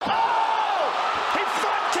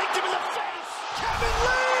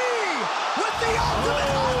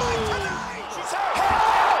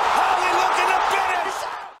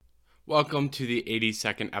welcome to the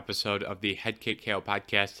 82nd episode of the Head Kick KO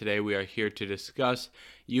podcast. Today we are here to discuss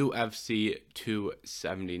UFC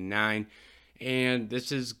 279, and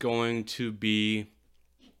this is going to be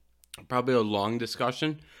probably a long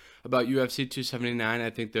discussion about UFC 279.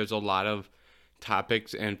 I think there's a lot of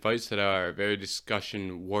topics and fights that are very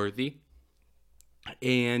discussion worthy.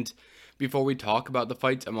 And before we talk about the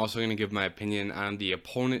fights, I'm also going to give my opinion on the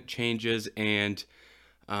opponent changes and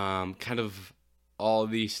kind of all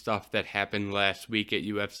the stuff that happened last week at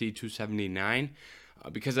UFC 279.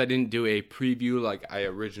 Because I didn't do a preview like I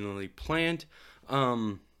originally planned,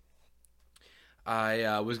 I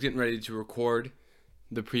was getting ready to record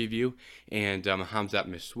the preview, and Khamzat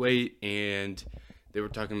missed weight, and they were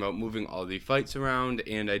talking about moving all the fights around,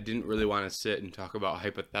 and I didn't really want to sit and talk about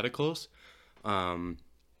hypotheticals.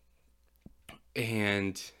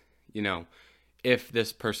 And, you know, if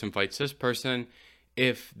this person fights this person,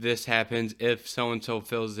 if this happens, if so-and-so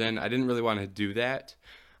fills in, I didn't really want to do that.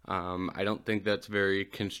 I don't think that's very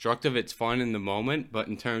constructive. It's fun in the moment, but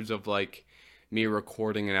in terms of like me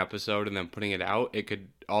recording an episode and then putting it out,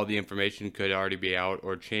 all the information could already be out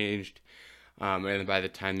or changed. And by the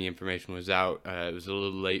time the information was out, it was a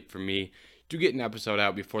little late for me to get an episode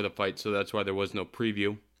out before the fight, so that's why there was no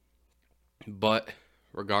preview. But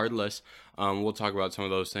regardless, we'll talk about some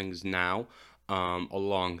of those things now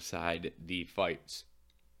alongside the fights.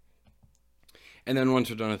 And then once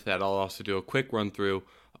we're done with that, I'll also do a quick run through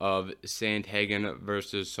of Sandhagen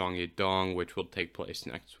versus Song Yadong, which will take place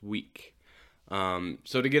next week.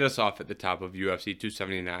 So to get us off at the top of UFC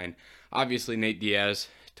 279, obviously Nate Diaz,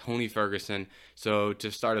 Tony Ferguson. So to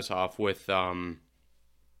start us off with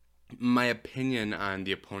my opinion on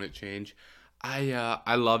the opponent change,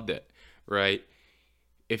 I loved it, right?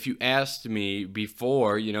 If you asked me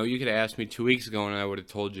before, you could have asked me 2 weeks ago and I would have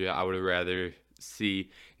told you I would have rather see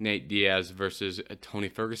Nate Diaz versus Tony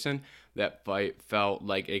Ferguson. That fight felt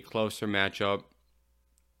like a closer matchup,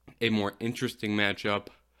 a more interesting matchup.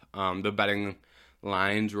 The betting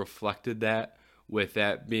lines reflected that, with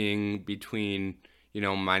that being between,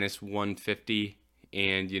 minus 150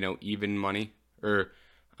 and, even money. Or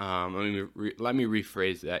let me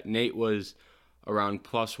rephrase that. Nate was around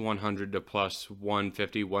plus 100 to plus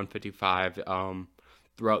 150, 155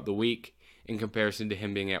 throughout the week, in comparison to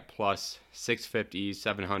him being at plus 650,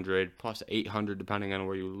 700, plus 800, depending on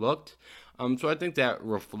where you looked. So I think that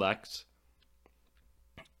reflects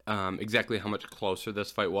exactly how much closer this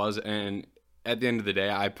fight was. And at the end of the day,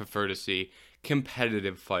 I prefer to see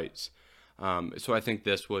competitive fights. So I think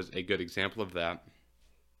this was a good example of that.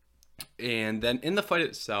 And then in the fight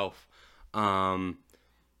itself,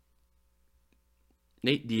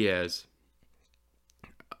 Nate Diaz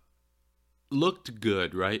looked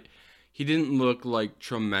good, right? He didn't look like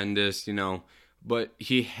tremendous, but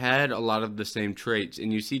he had a lot of the same traits.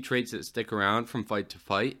 And you see traits that stick around from fight to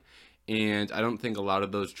fight. And I don't think a lot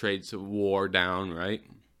of those traits wore down, right?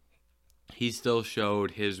 He still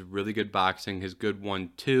showed his really good boxing, his good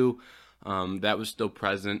 1-2. That was still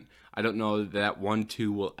present. I don't know that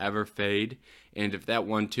 1-2 will ever fade. And if that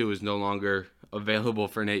 1-2 is no longer available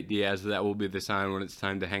for Nate Diaz, that will be the sign when it's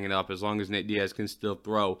time to hang it up. As long as Nate Diaz can still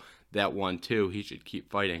throw that 1-2, he should keep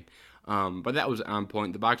fighting. But that was on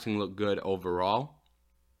point. The boxing looked good overall.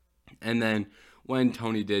 And then when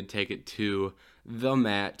Tony did take it to the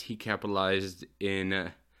mat, he capitalized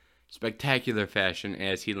in spectacular fashion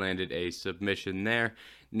as he landed a submission there.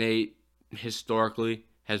 Nate, historically,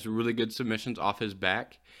 has really good submissions off his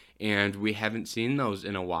back, and we haven't seen those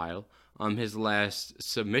in a while. His last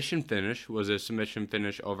submission finish was a submission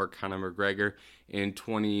finish over Conor McGregor in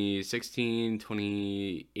 2016,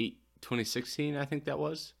 I think that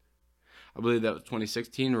was. I believe that was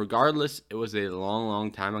 2016. Regardless, it was a long,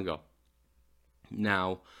 long time ago.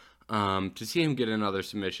 Now, to see him get another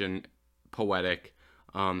submission, poetic.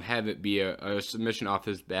 Have it be a submission off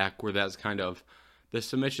his back, where that's kind of the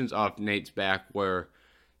submissions off Nate's back were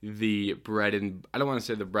I don't want to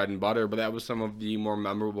say the bread and butter, but that was some of the more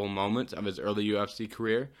memorable moments of his early UFC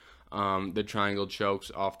career. The triangle chokes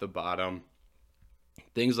off the bottom,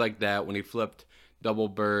 things like that, when he flipped double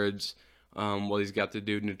birds, what he's got to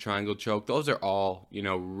do in the triangle choke. Those are all,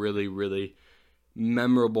 really, really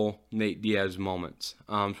memorable Nate Diaz moments.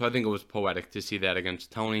 So I think it was poetic to see that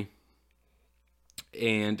against Tony.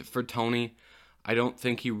 And for Tony, I don't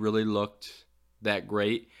think he really looked that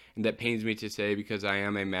great. And that pains me to say, because I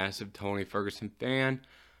am a massive Tony Ferguson fan.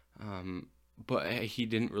 But he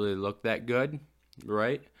didn't really look that good,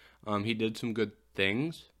 right? He did some good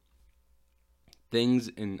things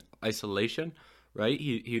in isolation, right?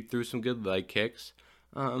 He threw some good leg kicks.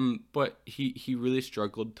 But he really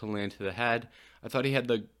struggled to land to the head. I thought he had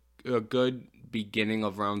a good beginning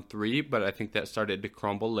of round 3, but I think that started to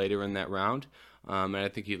crumble later in that round. And I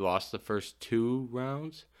think he lost the first 2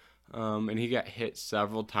 rounds. And he got hit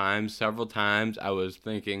several times. Several times I was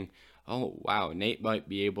thinking, oh, wow, Nate might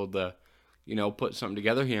be able to, put something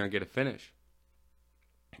together here and get a finish.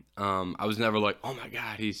 I was never like, oh my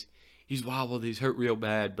God, he's wobbled, he's hurt real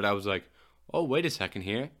bad. But I was like, oh, wait a second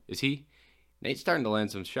here. Nate's starting to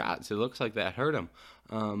land some shots. It looks like that hurt him.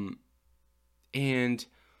 And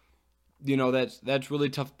that's really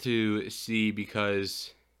tough to see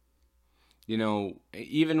because,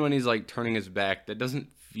 even when he's like turning his back, that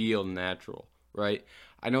doesn't feel natural, right?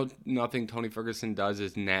 I know nothing Tony Ferguson does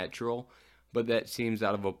is natural, but that seems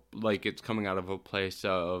it's coming out of a place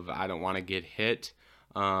of I don't want to get hit.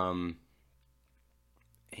 And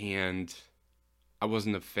I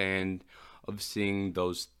wasn't a fan of seeing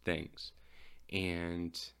those things.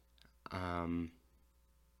 And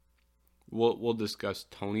we'll discuss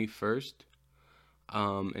Tony first.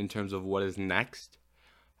 In terms of what is next,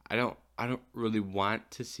 I don't really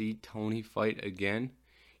want to see Tony fight again.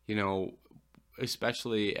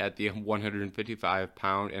 Especially at the 155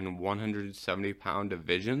 pound and 170 pound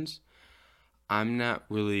divisions. I'm not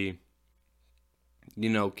really,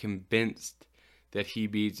 convinced that he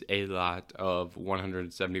beats a lot of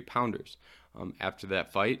 170 pounders. After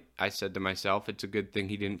that fight, I said to myself, it's a good thing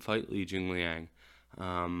he didn't fight Li Jingliang.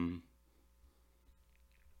 I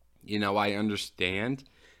understand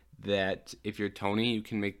that if you're Tony, you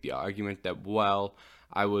can make the argument that, well,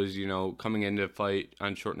 I was, coming into a fight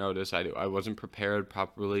on short notice. I wasn't prepared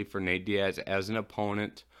properly for Nate Diaz as an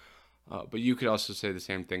opponent. But you could also say the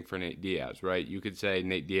same thing for Nate Diaz, right? You could say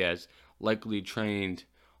Nate Diaz likely trained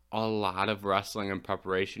a lot of wrestling in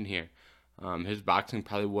preparation here. His boxing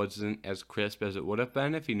probably wasn't as crisp as it would have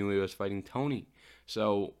been if he knew he was fighting Tony.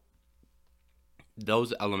 So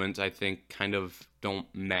those elements, I think, kind of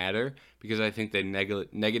don't matter because I think they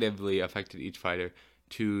negatively affected each fighter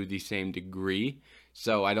to the same degree.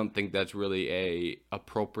 So I don't think that's really a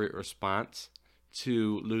appropriate response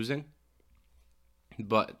to losing.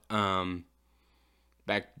 But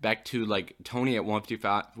back to like Tony at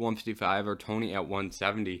 155 or Tony at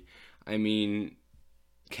 170. I mean,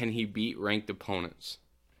 can he beat ranked opponents?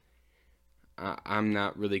 I'm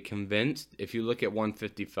not really convinced. If you look at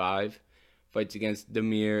 155, fights against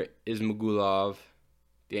Damir Ismagulov,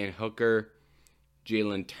 Dan Hooker,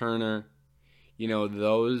 Jalen Turner.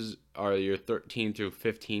 Those are your 13 through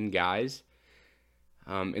 15 guys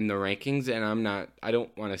in the rankings, and I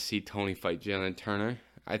don't want to see Tony fight Jalen Turner.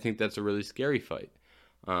 I think that's a really scary fight.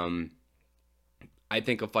 I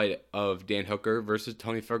think a fight of Dan Hooker versus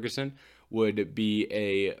Tony Ferguson would be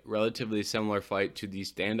a relatively similar fight to the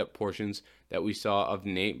stand-up portions that we saw of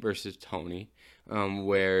Nate versus Tony,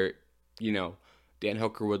 where, Dan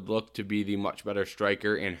Hooker would look to be the much better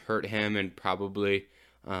striker and hurt him and probably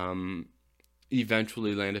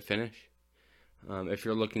eventually land a finish. If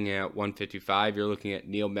you're looking at 155, you're looking at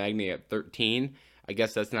Neil Magny at 13. I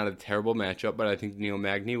guess that's not a terrible matchup, but I think Neil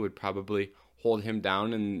Magny would probably hold him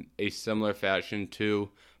down in a similar fashion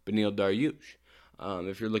to Beneil Dariush.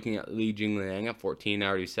 If you're looking at Li Jingliang at 14, I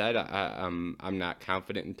already said I'm not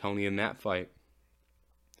confident in Tony in that fight.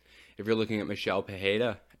 If you're looking at Michel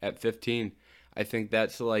Pereira at 15, I think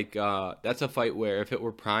that's a fight where if it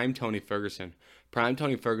were prime Tony Ferguson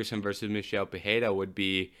versus Michel Pereira would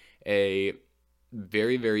be a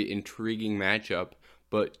very, very intriguing matchup.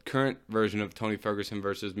 But current version of Tony Ferguson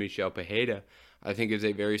versus Michel Pereira, I think is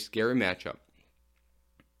a very scary matchup.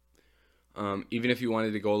 Even if you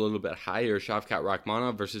wanted to go a little bit higher, Shavkat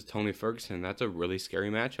Rakhmonov versus Tony Ferguson, that's a really scary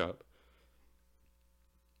matchup.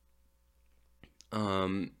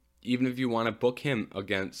 Even if you want to book him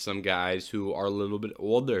against some guys who are a little bit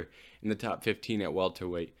older in the top 15 at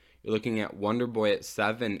welterweight, you're looking at Wonderboy at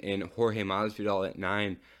 7 and Jorge Masvidal at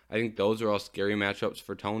 9. I think those are all scary matchups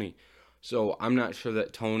for Tony. So I'm not sure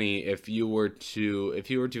that Tony, if you were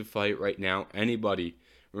to fight right now anybody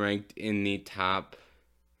ranked in the top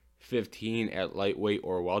 15 at lightweight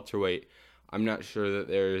or welterweight, I'm not sure that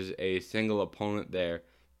there's a single opponent there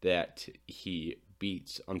that he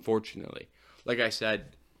beats, unfortunately. Like I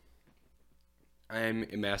said, I'm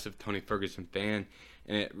a massive Tony Ferguson fan,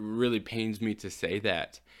 and it really pains me to say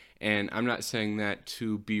that. And I'm not saying that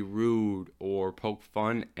to be rude or poke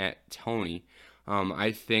fun at Tony.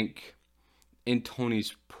 I think in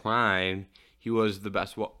Tony's prime, he was the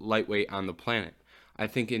best lightweight on the planet. I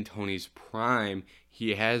think in Tony's prime,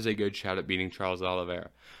 he has a good shot at beating Charles Oliveira.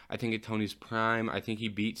 I think in Tony's prime, I think he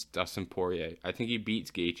beats Dustin Poirier. I think he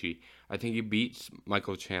beats Gaethje. I think he beats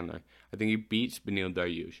Michael Chandler. I think he beats Beneil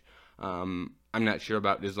Dariush. I'm not sure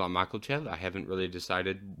about Islam Makhachev. I haven't really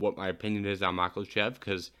decided what my opinion is on Makhachev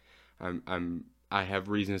because I have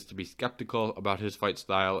reasons to be skeptical about his fight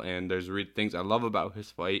style, and there's things I love about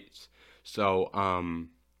his fights. So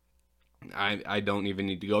I don't even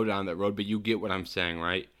need to go down that road, but you get what I'm saying,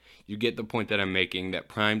 right? You get the point that I'm making, that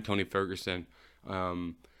prime Tony Ferguson,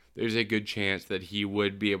 there's a good chance that he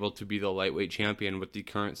would be able to be the lightweight champion with the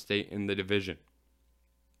current state in the division.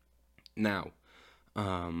 Now,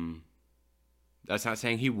 that's not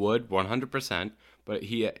saying he would 100%, but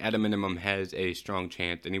he at a minimum has a strong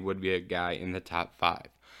chance, and he would be a guy in the top 5.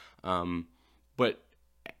 But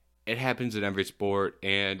it happens in every sport,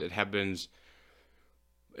 and it happens,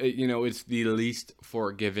 it's the least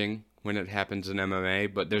forgiving when it happens in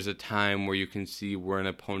MMA, but there's a time where you can see where an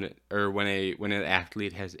opponent, or when an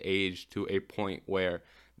athlete has aged to a point where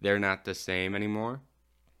they're not the same anymore.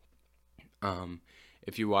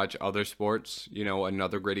 If you watch other sports,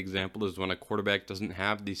 another great example is when a quarterback doesn't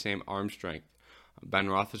have the same arm strength. Ben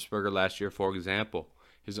Roethlisberger last year, for example,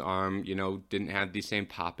 his arm, didn't have the same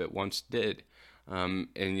pop it once did. And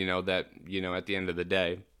that, at the end of the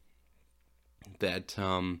day, that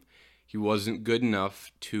he wasn't good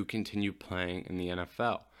enough to continue playing in the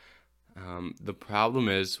NFL. The problem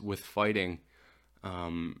is with fighting,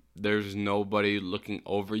 there's nobody looking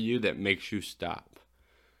over you that makes you stop.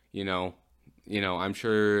 I'm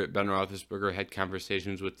sure Ben Roethlisberger had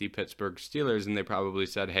conversations with the Pittsburgh Steelers, and they probably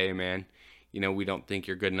said, hey, man, we don't think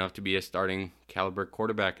you're good enough to be a starting caliber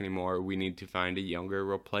quarterback anymore. We need to find a younger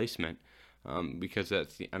replacement, because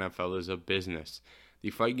that's the NFL is a business. The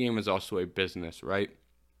fight game is also a business, right?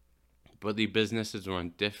 But the business is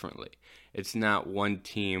run differently. It's not one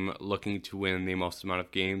team looking to win the most amount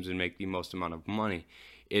of games and make the most amount of money.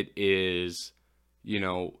 It is,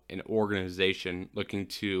 an organization looking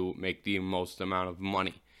to make the most amount of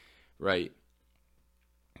money, right?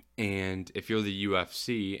 And if you're the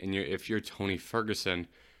UFC and if you're Tony Ferguson,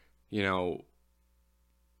 the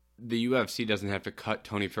UFC doesn't have to cut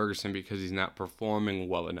Tony Ferguson because he's not performing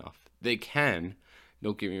well enough. They can,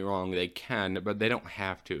 don't get me wrong, they can, but they don't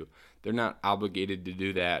have to. They're not obligated to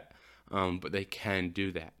do that, but they can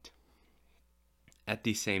do that. At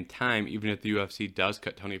the same time, even if the UFC does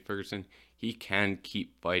cut Tony Ferguson, he can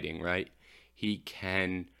keep fighting, right? He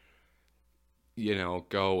can,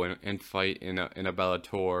 go and fight in a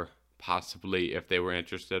Bellator, possibly, if they were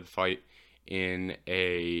interested, fight in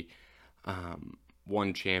a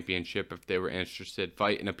one championship if they were interested,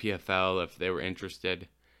 fight in a PFL if they were interested.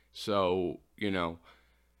 So,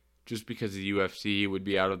 just because the UFC would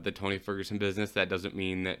be out of the Tony Ferguson business, that doesn't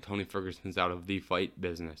mean that Tony Ferguson's out of the fight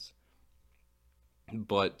business.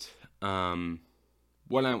 But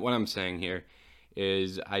what I'm saying here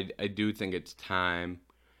is I do think it's time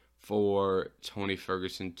for Tony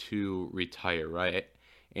Ferguson to retire, right?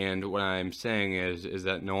 And what I'm saying is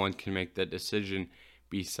that no one can make that decision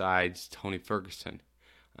besides Tony Ferguson.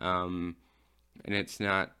 And it's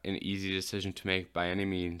not an easy decision to make by any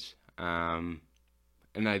means. And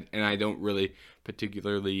I don't really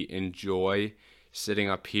particularly enjoy sitting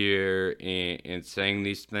up here and saying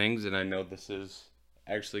these things, and I know this has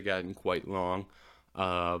actually gotten quite long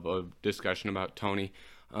of a discussion about Tony,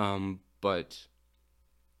 but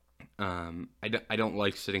I don't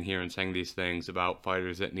like sitting here and saying these things about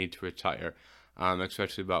fighters that need to retire,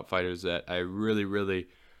 especially about fighters that I really, really,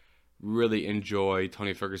 really enjoy.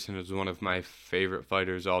 Tony Ferguson is one of my favorite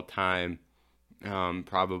fighters all time,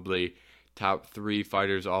 probably top 3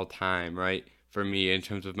 fighters all time, right? For me, in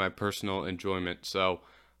terms of my personal enjoyment. So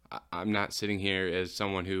I'm not sitting here as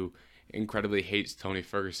someone who incredibly hates Tony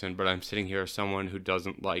Ferguson, but I'm sitting here as someone who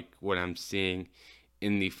doesn't like what I'm seeing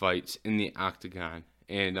in the fights, in the octagon.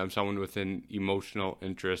 And I'm someone with an emotional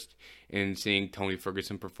interest in seeing Tony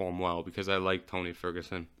Ferguson perform well because I like Tony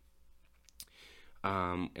Ferguson.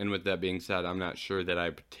 And with that being said, I'm not sure that I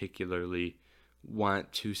particularly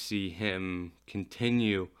want to see him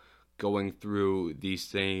continue going through the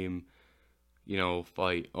same,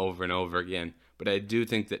 fight over and over again. But I do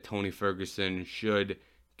think that Tony Ferguson should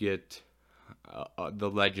get the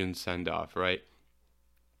legend send-off, right?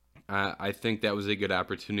 I think that was a good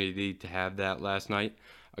opportunity to have that last night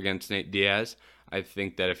against Nate Diaz. I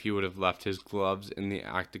think that if he would have left his gloves in the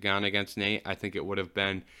octagon against Nate, I think it would have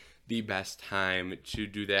been the best time to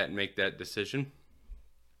do that and make that decision.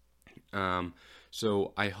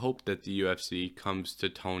 So I hope that the UFC comes to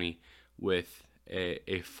Tony with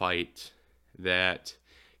a fight that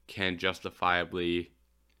can justifiably,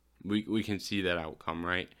 we can see that outcome,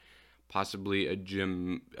 right? Possibly a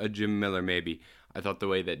Jim Miller, maybe. I thought the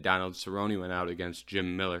way that Donald Cerrone went out against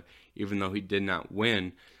Jim Miller, even though he did not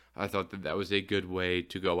win, I thought that was a good way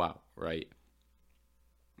to go out, right?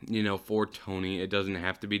 For Tony, it doesn't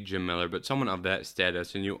have to be Jim Miller, but someone of that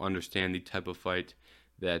status, and you understand the type of fight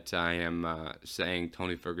that I am saying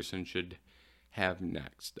Tony Ferguson should have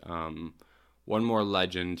next. One more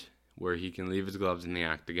legend where he can leave his gloves in the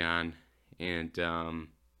octagon and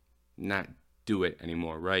not do it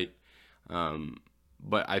anymore, right?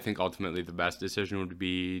 But I think ultimately the best decision would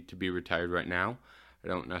be to be retired right now. I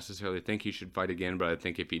don't necessarily think he should fight again, but I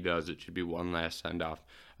think if he does, it should be one last send-off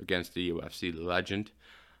against the UFC legend.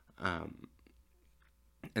 And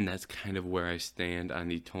that's kind of where I stand on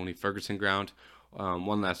the Tony Ferguson ground.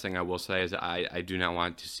 One last thing I will say is I do not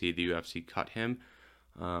want to see the UFC cut him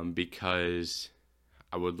because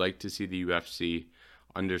I would like to see the UFC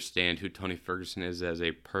understand who Tony Ferguson is as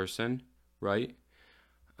a person, right?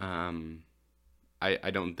 I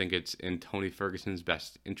don't think it's in Tony Ferguson's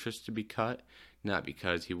best interest to be cut, not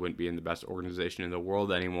because he wouldn't be in the best organization in the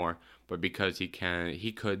world anymore, but because he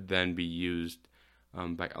could then be used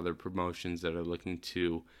by other promotions that are looking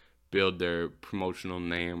to build their promotional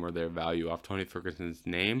name or their value off Tony Ferguson's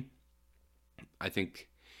name. I think,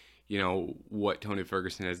 what Tony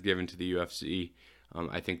Ferguson has given to the UFC,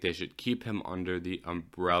 I think they should keep him under the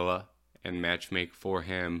umbrella and matchmake for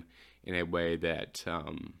him in a way that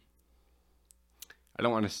I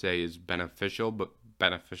don't want to say is beneficial, but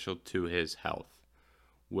beneficial to his health,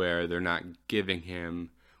 where they're not giving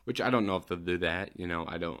him, which I don't know if they'll do that.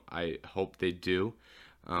 I hope they do,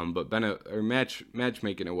 but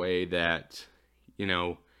matchmake in a way that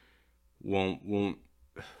won't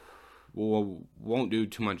do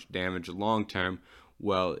too much damage long term.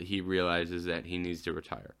 Well, he realizes that he needs to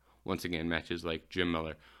retire. Once again, matches like Jim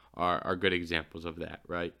Miller are good examples of that,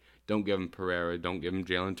 right? Don't give him Pereira. Don't give him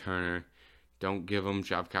Jalen Turner. Don't give him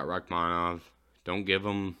Shavkat Rakhmonov. Don't give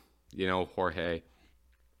him, Jorge.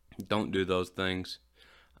 Don't do those things.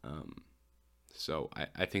 So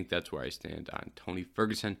I think that's where I stand on Tony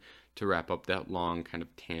Ferguson to wrap up that long kind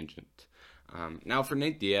of tangent. Now for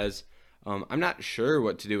Nate Diaz, I'm not sure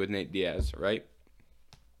what to do with Nate Diaz, right?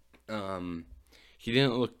 He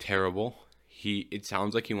didn't look terrible. It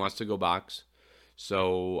sounds like he wants to go box.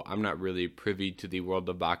 So I'm not really privy to the world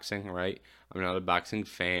of boxing, right? I'm not a boxing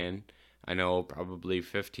fan. I know probably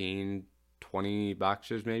 15, 20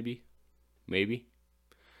 boxers maybe.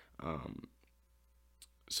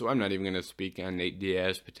 So I'm not even going to speak on Nate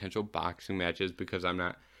Diaz's potential boxing matches because I'm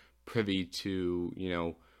not privy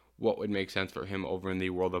to, what would make sense for him over in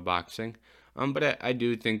the world of boxing. But I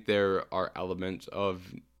do think there are elements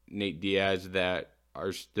of Nate Diaz that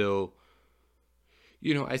are still,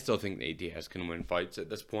 I still think Nate Diaz can win fights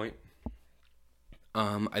at this point.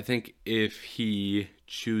 I think if he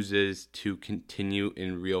chooses to continue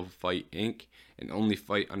in Real Fight Inc. and only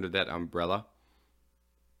fight under that umbrella,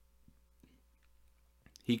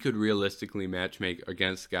 he could realistically matchmake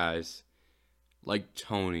against guys like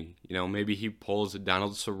Tony. Maybe he pulls a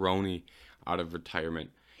Donald Cerrone out of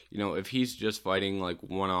retirement. If he's just fighting like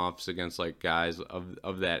one-offs against like guys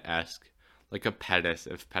of that esque, like a Pettis,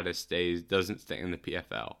 if Pettis doesn't stay in the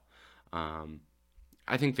PFL.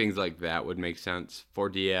 I think things like that would make sense for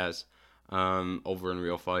Diaz over in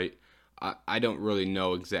Real Fight. I don't really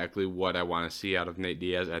know exactly what I want to see out of Nate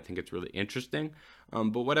Diaz. I think it's really interesting.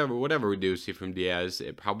 But whatever we do see from Diaz,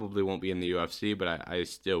 it probably won't be in the UFC, but I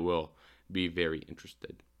still will be very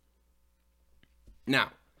interested.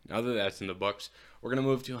 Now that that's in the books, we're going to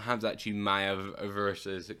move to Khamzat Chimaev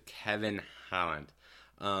versus Kevin Holland.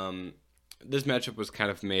 This matchup was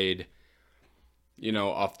kind of made,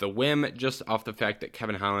 off the whim, just off the fact that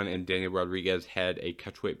Kevin Holland and Daniel Rodriguez had a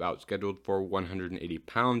catchweight bout scheduled for 180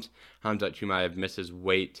 pounds. Khamzat Chimaev misses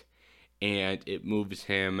weight, and it moves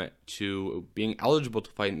him to being eligible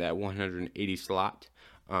to fight in that 180 slot,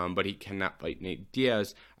 but he cannot fight Nate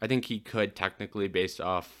Diaz. I think he could technically based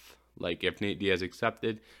off, if Nate Diaz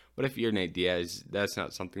accepted, but if you're Nate Diaz, that's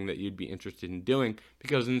not something that you'd be interested in doing,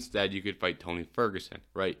 because instead you could fight Tony Ferguson,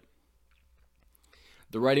 right?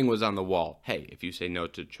 The writing was on the wall. Hey, if you say no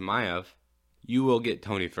to Chimaev, you will get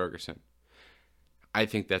Tony Ferguson. I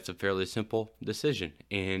think that's a fairly simple decision,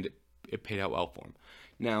 and it paid out well for him.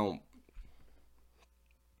 Now,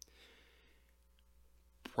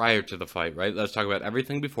 prior to the fight, right? Let's talk about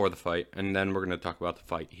everything before the fight, and then we're going to talk about the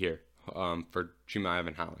fight here for Chimaev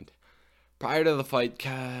and Holland. Prior to the fight,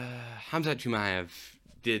 Khamzat Chimaev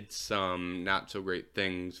did some not-so-great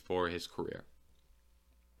things for his career.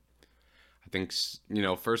 I think,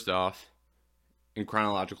 first off, in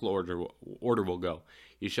chronological order we'll go.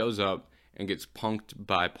 He shows up and gets punked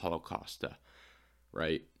by Paulo Costa,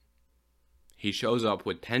 right? He shows up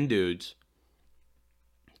with 10 dudes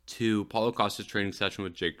to Paulo Costa's training session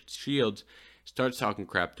with Jake Shields, starts talking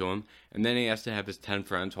crap to him, and then he has to have his 10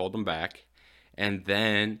 friends hold him back, and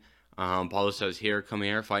then Paulo says, "Here, come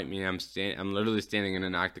here, fight me." I'm literally standing in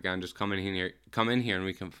an octagon. Just come in here, and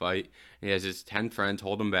we can fight. And he has his 10 friends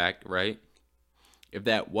hold him back, right? If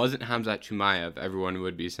that wasn't Khamzat Chimaev, everyone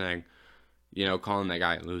would be saying, calling that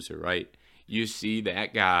guy a loser, right? You see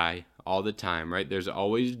that guy all the time, right? There's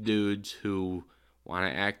always dudes who want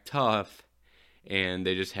to act tough, and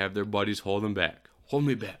they just have their buddies hold them back. Hold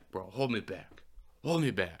me back, bro. Hold me back. Hold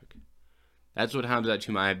me back. That's what Khamzat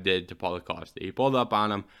Chimaev did to Paulo Costa. He pulled up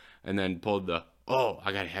on him and then pulled I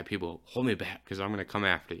got to have people hold me back because I'm going to come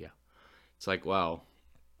after you. It's like, well,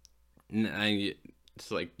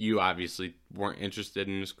 it's like you obviously weren't interested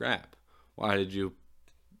in a scrap. Why did you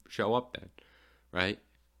show up then, right?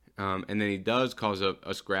 And then he does cause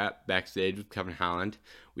a scrap backstage with Kevin Holland.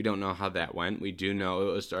 We don't know how that went. We do know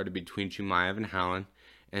it was started between Chimaev and Holland.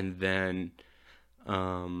 And then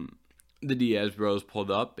the Diaz bros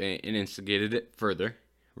pulled up and instigated it further,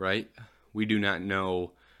 right? We do not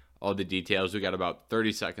know all the details. We got about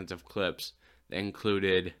 30 seconds of clips that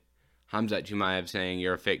included Khamzat Chimaev saying,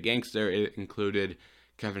 "You're a fake gangster." It included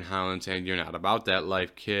Kevin Holland saying, "You're not about that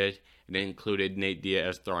life, kid." And it included Nate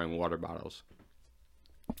Diaz throwing water bottles.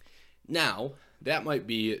 Now, that might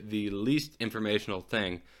be the least informational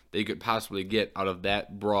thing that you could possibly get out of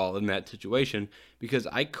that brawl in that situation, because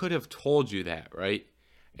I could have told you that, right?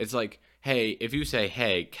 It's like, hey, if you say,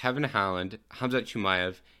 hey, Kevin Holland, Khamzat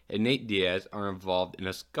Chimaev, and Nate Diaz are involved in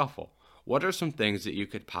a scuffle, what are some things that you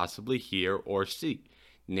could possibly hear or see?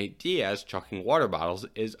 Nate Diaz chucking water bottles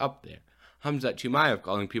is up there. Khamzat Chimaev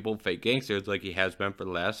calling people fake gangsters like he has been for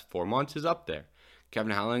the last 4 months is up there.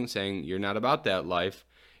 Kevin Holland saying, "You're not about that life."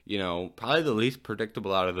 Probably the least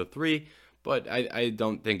predictable out of the three, but I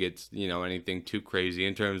don't think it's, anything too crazy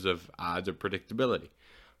in terms of odds or predictability.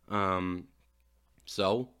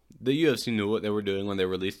 So the UFC knew what they were doing when they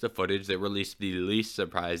released the footage. They released the least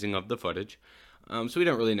surprising of the footage. So we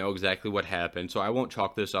don't really know exactly what happened. So I won't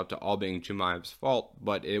chalk this up to all being Chimaev's fault,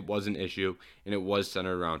 but it was an issue, and it was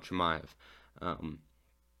centered around Chimaev. And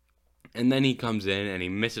then he comes in and he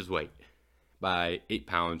misses weight by 8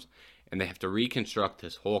 pounds, and they have to reconstruct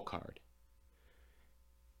his whole card.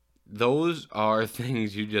 Those are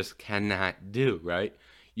things you just cannot do, right?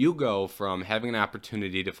 You go from having an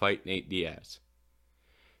opportunity to fight Nate Diaz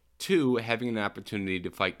to having an opportunity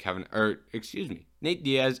to fight Nate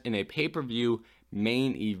Diaz in a pay-per-view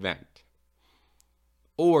main event.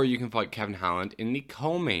 Or you can fight Kevin Holland in the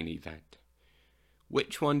co-main event.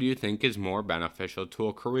 Which one do you think is more beneficial to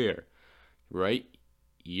a career, right?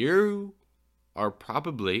 You are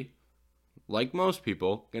probably, like most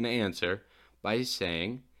people, going to answer by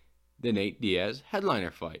saying the Nate Diaz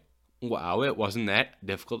headliner fight. Wow, it wasn't that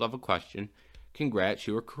difficult of a question. Congrats,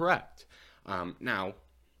 you were correct. Now,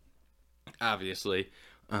 obviously,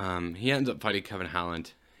 he ends up fighting Kevin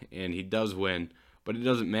Holland, and he does win, but it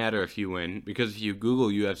doesn't matter if you win, because if you Google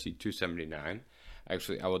UFC 279,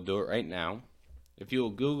 actually, I will do it right now. If you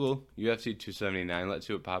will Google UFC 279, let's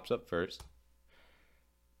see what pops up first.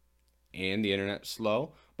 And the internet's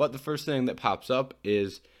slow, but the first thing that pops up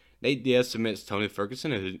is Nate Diaz submits Tony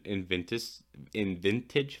Ferguson in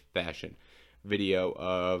vintage fashion. Video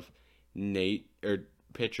of Nate, or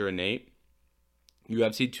picture of Nate.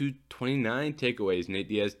 UFC 229 takeaways. Nate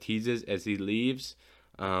Diaz teases as he leaves.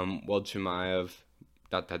 While Chimaev, ...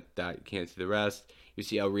 you can't see the rest. You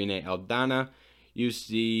see Irene Aldana. You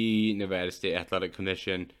see Nevada State Athletic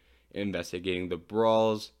Commission investigating the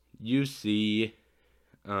brawls. You see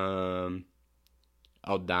Aldana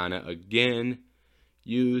again.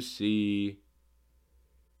 You see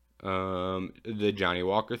the Johnny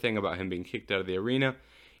Walker thing about him being kicked out of the arena.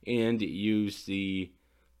 And you see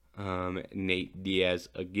Nate Diaz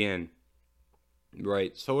again.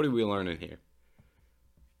 Right, so what are we learning here?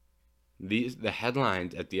 The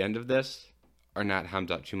headlines at the end of this are not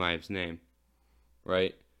Khamzat Chimaev's name.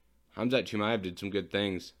 Right? Khamzat Chimaev did some good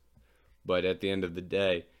things, but at the end of the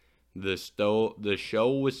day, the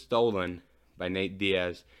show was stolen by Nate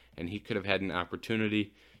Diaz, and he could have had an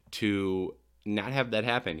opportunity to not have that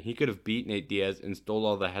happen. He could have beat Nate Diaz and stole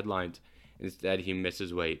all the headlines. Instead, he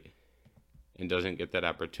misses weight and doesn't get that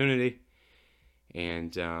opportunity.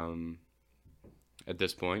 And at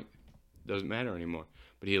this point, it doesn't matter anymore.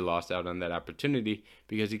 But he lost out on that opportunity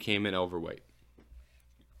because he came in overweight.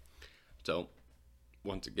 So,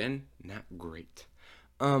 once again, not great.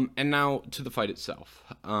 And now to the fight itself.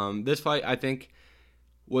 This fight, I think,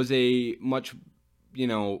 was a much,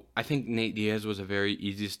 I think Nate Diaz was a very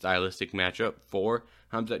easy stylistic matchup for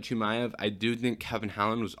Khamzat Chimaev. I do think Kevin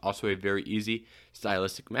Holland was also a very easy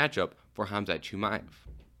stylistic matchup for Khamzat Chimaev.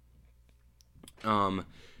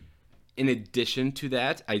 In addition to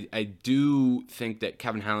that, I do think that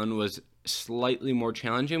Kevin Holland was slightly more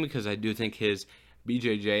challenging because I do think his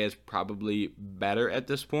BJJ is probably better at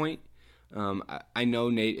this point. I know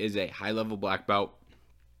Nate is a high-level black belt,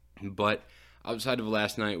 but outside of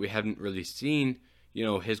last night, we haven't really seen,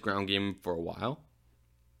 his ground game for a while.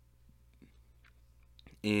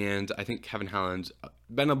 And I think Kevin Holland's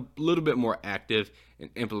been a little bit more active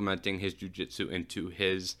in implementing his jiu-jitsu into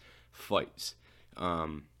his fights.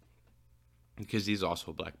 Because he's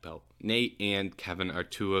also a black belt. Nate and Kevin are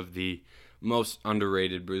two of the most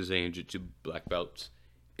underrated Brazilian Jiu-Jitsu black belts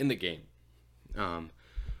in the game.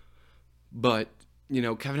 But,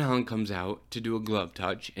 Kevin Holland comes out to do a glove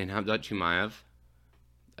touch, and Khamzat Chimaev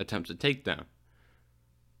attempts a takedown.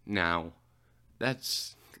 Now,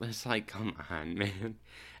 it's like, come on, man.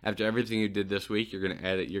 After everything you did this week, you're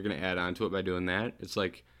gonna add on to it by doing that. It's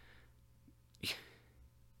like,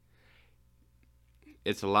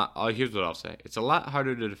 it's a lot. Here's what I'll say: it's a lot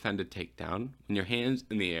harder to defend a takedown when your hands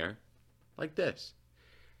in the air, like this.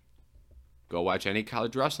 Go watch any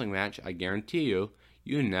college wrestling match. I guarantee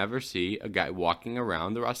you never see a guy walking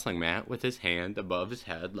around the wrestling mat with his hand above his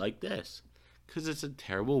head like this, because it's a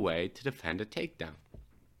terrible way to defend a takedown.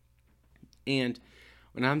 And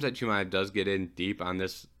when Khamzat Chimaev does get in deep on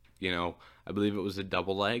this, I believe it was a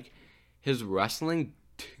double leg, his wrestling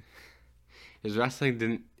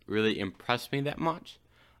didn't really impress me that much.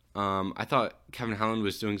 I thought Kevin Holland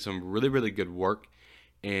was doing some really, really good work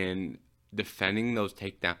in defending those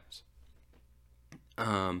takedowns.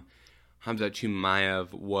 Khamzat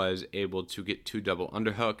Chimaev was able to get 2 double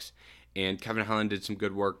underhooks, and Kevin Holland did some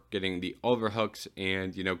good work getting the overhooks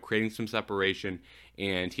and, creating some separation.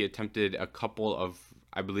 And he attempted a couple of,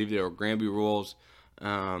 I believe they were Granby rolls.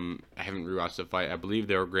 I haven't rewatched the fight. I believe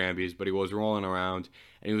they were Granby's, but he was rolling around,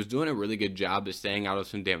 and he was doing a really good job of staying out of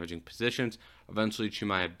some damaging positions. Eventually,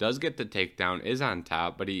 Chimaev does get the takedown, is on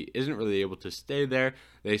top, but he isn't really able to stay there.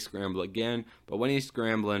 They scramble again, but when he's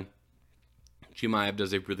scrambling, Chimaev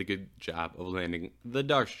does a really good job of landing the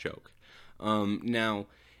Darce choke. Now,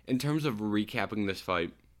 in terms of recapping this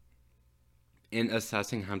fight and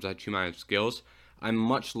assessing Khamzat Chimaev's skills, I'm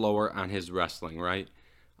much lower on his wrestling, right?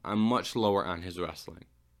 I'm much lower on his wrestling.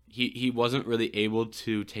 He wasn't really able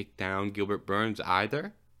to take down Gilbert Burns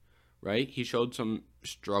either, right? He showed some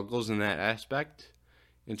struggles in that aspect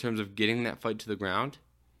in terms of getting that fight to the ground.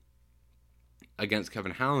 Against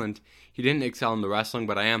Kevin Holland, he didn't excel in the wrestling,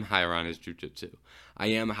 but I am higher on his jiu-jitsu. I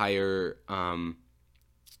am higher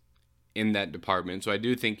in that department, so I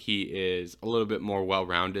do think he is a little bit more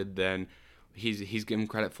well-rounded than he's given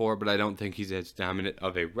credit for, but I don't think he's as dominant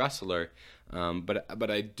of a wrestler. But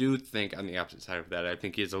I do think on the opposite side of that, I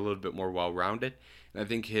think he's a little bit more well-rounded, and I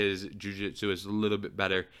think his jiu-jitsu is a little bit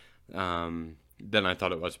better than I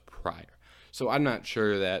thought it was prior. So I'm not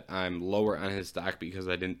sure that I'm lower on his stock because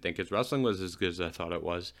I didn't think his wrestling was as good as I thought it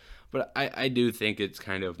was. But I do think it's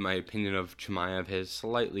kind of, my opinion of Chimaev has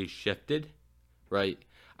slightly shifted, right?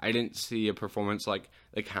 I didn't see a performance like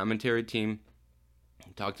the commentary team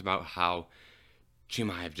talked about how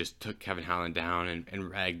Chimaev just took Kevin Holland down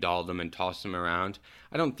and ragdolled him and tossed him around.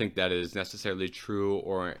 I don't think that is necessarily true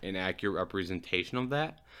or an accurate representation of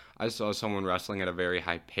that. I saw someone wrestling at a very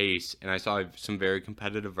high pace, and I saw some very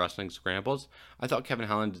competitive wrestling scrambles. I thought Kevin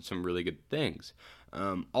Holland did some really good things.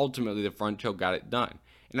 Ultimately, the front choke got it done.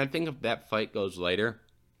 And I think if that fight goes later,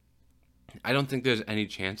 I don't think there's any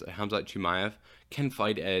chance that Khamzat Chimaev can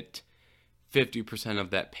fight at 50%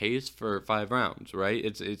 of that pace for 5 rounds, right?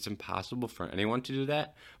 It's impossible for anyone to do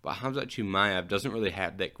that. But Khamzat Chimaev doesn't really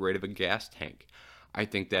have that great of a gas tank. I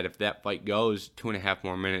think that if that fight goes 2.5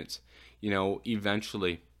 more minutes,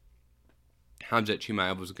 eventually Khamzat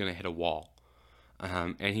Chimaev was going to hit a wall.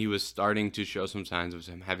 And he was starting to show some signs of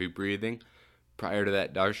some heavy breathing prior to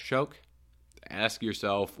that Darce choke. Ask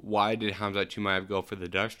yourself, why did Khamzat Chimaev go for the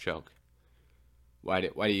Darce choke? Why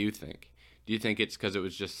do you think? Do you think it's because it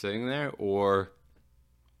was just sitting there, or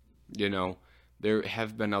there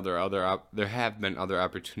have been other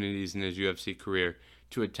opportunities in his UFC career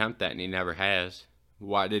to attempt that, and he never has?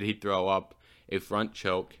 Why did he throw up a front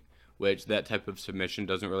choke, which that type of submission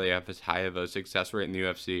doesn't really have as high of a success rate in the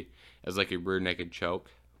UFC as like a rear naked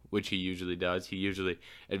choke, which he usually does? He usually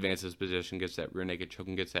advances position, gets that rear naked choke,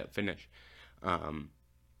 and gets that finish.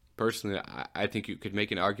 Personally, I think you could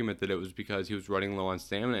make an argument that it was because he was running low on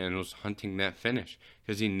stamina and was hunting that finish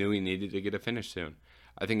because he knew he needed to get a finish soon.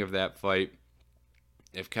 I think of that fight,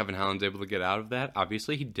 if Kevin Holland's able to get out of that,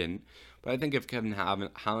 obviously he didn't, but I think if Kevin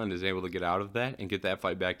Holland is able to get out of that and get that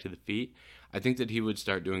fight back to the feet, I think that he would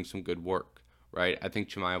start doing some good work, right? I think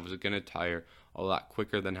Chimaev was going to tire a lot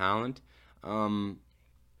quicker than Holland. And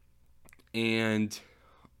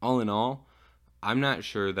all in all, I'm not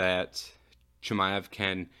sure that Chimaev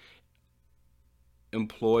can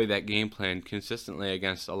employ that game plan consistently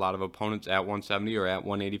against a lot of opponents at 170 or at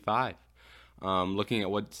 185. Looking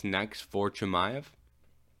at what's next for Chimaev,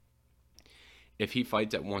 if he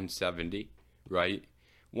fights at 170, right?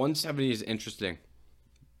 170 is interesting.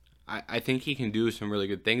 I think he can do some really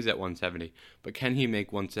good things at 170, but can he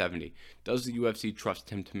make 170? Does the UFC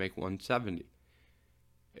trust him to make 170?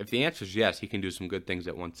 If the answer is yes, he can do some good things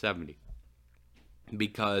at 170.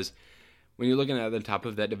 Because when you're looking at the top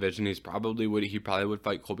of that division, he probably would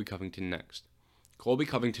fight Colby Covington next. Colby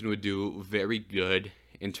Covington would do very good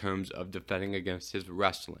in terms of defending against his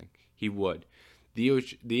wrestling. He would. The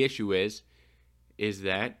issue is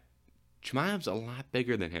that Chimaev's a lot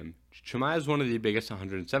bigger than him. Chimaev's one of the biggest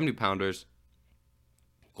 170-pounders.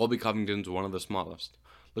 Colby Covington's one of the smallest.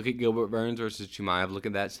 Look at Gilbert Burns versus Chimaev. Look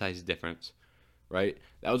at that size difference, right?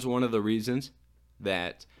 That was one of the reasons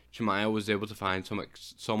that Chimaev was able to find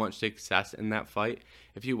so much success in that fight.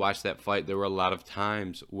 If you watch that fight, there were a lot of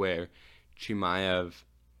times where Chimaev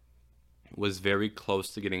was very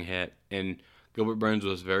close to getting hit, and Gilbert Burns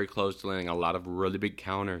was very close to landing a lot of really big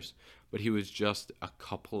counters, but he was just a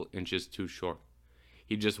couple inches too short.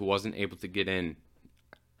 He just wasn't able to get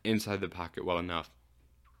inside the pocket well enough,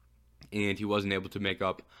 and he wasn't able to make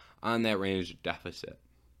up on that range deficit.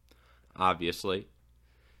 Obviously,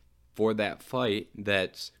 for that fight,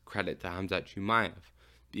 that's credit to Khamzat Chimaev.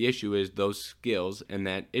 The issue is those skills and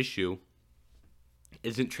that issue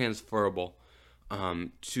isn't transferable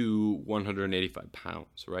to 185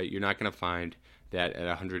 pounds, right? You're not going to find that at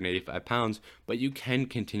 185 pounds, but you can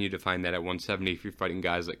continue to find that at 170 if you're fighting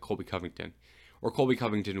guys like Colby Covington. Or Colby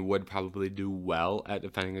Covington would probably do well at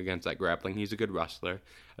defending against that grappling. He's a good wrestler.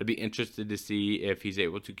 I'd be interested to see if he's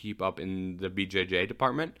able to keep up in the BJJ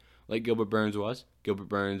department like Gilbert Burns was. Gilbert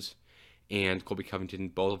Burns and Colby Covington,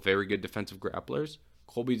 both very good defensive grapplers.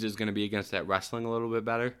 Colby's is going to be against that wrestling a little bit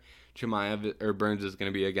better. Burns is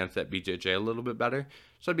going to be against that BJJ a little bit better.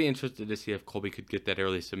 So I'd be interested to see if Colby could get that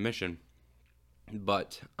early submission.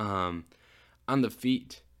 But on the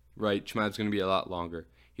feet, right, Chimaev's going to be a lot longer.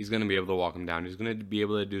 He's going to be able to walk him down. He's going to be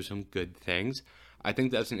able to do some good things. I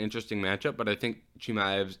think that's an interesting matchup, but I think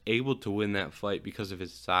Chimaev's able to win that fight because of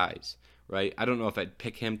his size, right? I don't know if I'd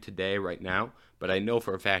pick him today right now, but I know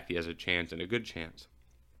for a fact he has a chance and a good chance.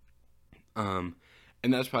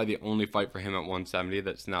 And that's probably the only fight for him at 170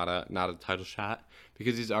 that's not a title shot,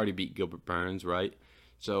 because he's already beat Gilbert Burns, right?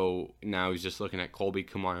 So now he's just looking at Colby,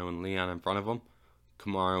 Kamaru, and Leon in front of him.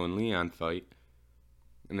 Kamaru and Leon fight,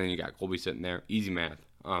 and then you got Colby sitting there. Easy math.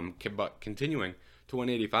 But continuing to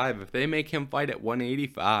 185, if they make him fight at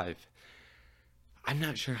 185, I'm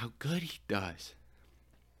not sure how good he does.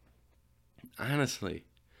 Honestly.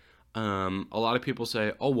 A lot of people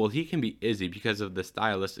say, oh, well, he can beat Izzy because of the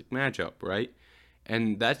stylistic matchup, right?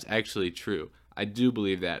 And that's actually true. I do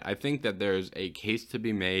believe that. I think that there's a case to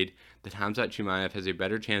be made that Khamzat Chimaev has a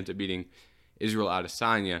better chance of beating Israel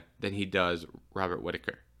Adesanya than he does Robert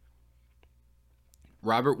Whittaker.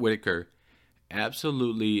 Robert Whittaker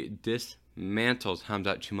absolutely dismantles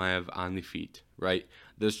Khamzat Chimaev on the feet, right?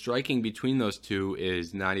 The striking between those two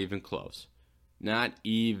is not even close. Not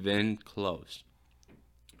even close.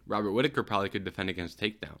 Robert Whittaker probably could defend against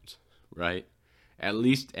takedowns, right? At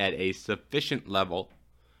least at a sufficient level,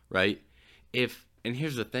 right? And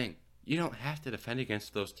here's the thing, you don't have to defend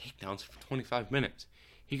against those takedowns for 25 minutes.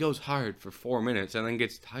 He goes hard for 4 minutes and then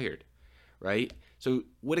gets tired, right? So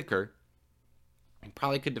Whittaker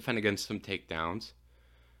probably could defend against some takedowns.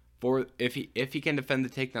 If he can defend the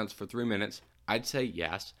takedowns for 3 minutes, I'd say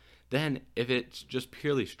yes. Then if it's just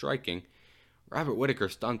purely striking, Robert Whittaker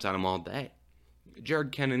stunts on him all day.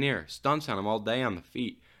 Jared Cannonier stunts on him all day on the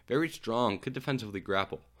feet. Very strong, could defensively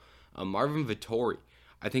grapple. Marvin Vettori,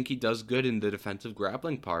 I think he does good in the defensive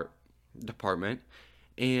grappling department.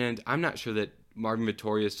 And I'm not sure that Marvin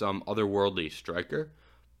Vettori is some otherworldly striker,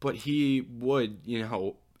 but he would,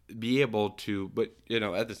 be able to. But,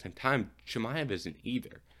 at the same time, Chimaev isn't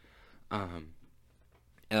either.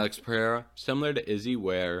 Alex Pereira, similar to Izzy,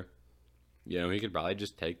 where, he could probably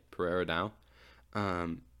just take Pereira down.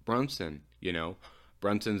 Brunson,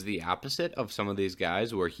 Brunson's the opposite of some of these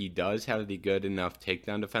guys, where he does have the good enough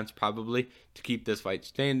takedown defense probably to keep this fight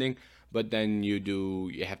standing, but then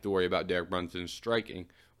you have to worry about Derek Brunson's striking,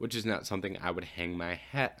 which is not something I would hang my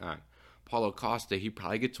hat on. Paulo Costa, he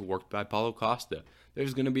probably gets worked by Paulo Costa.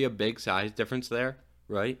 There's going to be a big size difference there,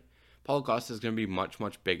 right? Paulo Costa is going to be much,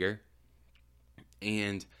 much bigger,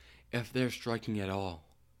 and if they're striking at all,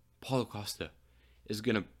 Paulo Costa is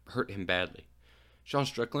going to hurt him badly. Sean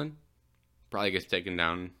Strickland probably gets taken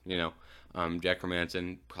down, Jack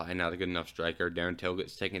Hermanson, probably not a good enough striker. Darren Till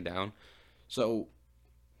gets taken down. So,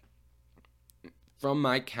 from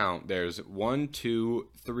my count, there's 1, 2,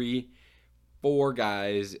 3, 4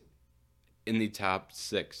 guys in the top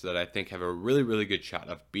 6 that I think have a really, really good shot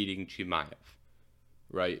of beating Chimaev,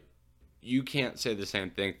 right? You can't say the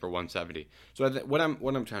same thing for 170. So what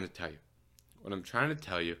I'm trying to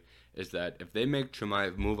tell you is that if they make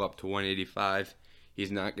Chimaev move up to 185,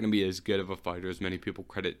 he's not going to be as good of a fighter as many people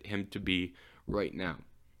credit him to be right now.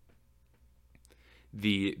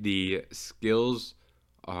 The skills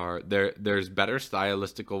are there. There's better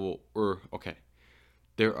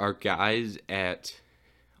there are guys at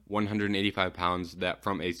 185 pounds that,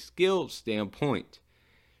 from a skill standpoint,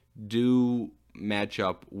 do match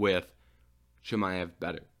up with Chimaev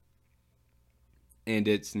better. And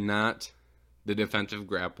it's not the defensive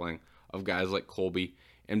grappling of guys like Colby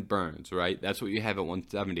and Burns, right? That's what you have at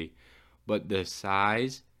 170. But the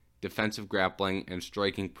size, defensive grappling, and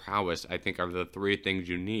striking prowess, I think, are the 3 things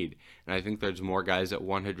you need. And I think there's more guys at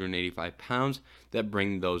 185 pounds that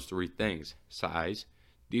bring those 3 things: size,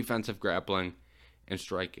 defensive grappling, and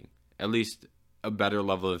striking. At least a better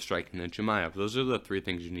level of striking than Chimaev. Those are the 3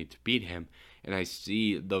 things you need to beat him. And I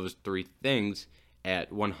see those 3 things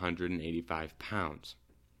at 185 pounds.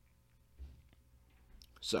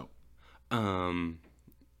 So,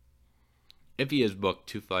 if he is booked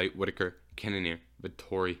to fight Whitaker, Cannonier,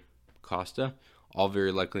 Vettori, Costa, all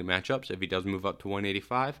very likely matchups. If he does move up to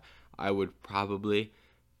 185, I would probably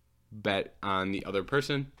bet on the other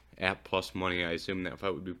person at plus money. I assume that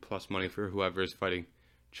fight would be plus money for whoever is fighting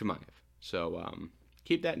Chimaev. So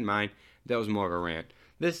keep that in mind. That was more of a rant.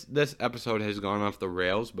 This episode has gone off the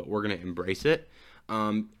rails, but we're going to embrace it.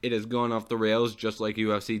 It has gone off the rails just like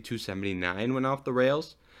UFC 279 went off the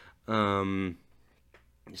rails.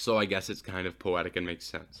 So I guess it's kind of poetic and makes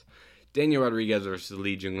sense. Daniel Rodriguez versus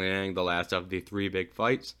Li Jingliang, the last of the 3 big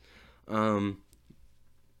fights. Poor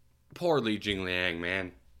Li Jingliang,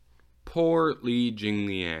 man. Poor Li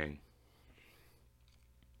Jingliang.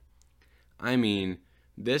 I mean,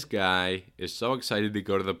 this guy is so excited to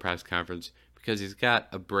go to the press conference because he's got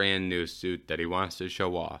a brand new suit that he wants to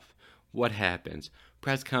show off. What happens?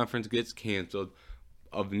 Press conference gets canceled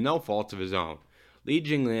of no fault of his own. Li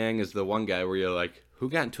Jingliang is the one guy where you're like, who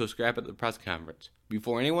got into a scrap at the press conference?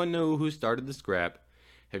 Before anyone knew who started the scrap,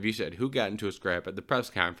 have you said, who got into a scrap at the press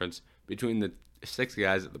conference between the 6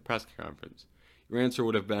 guys at the press conference? Your answer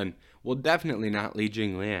would have been, well, definitely not Li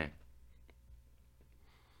Jingliang.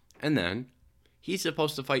 And then, he's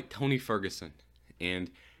supposed to fight Tony Ferguson.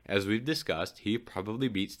 And as we've discussed, he probably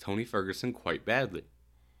beats Tony Ferguson quite badly.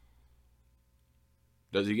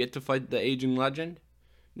 Does he get to fight the aging legend?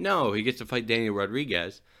 No, he gets to fight Daniel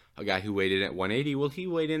Rodriguez, a guy who weighed in at 180. Well, he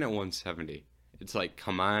weighed in at 170. It's like,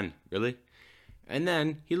 come on, really? And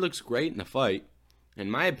then he looks great in the fight. In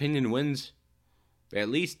my opinion, wins at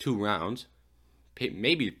least 2 rounds,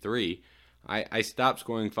 maybe 3. I stopped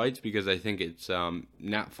scoring fights because I think it's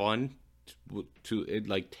not fun. It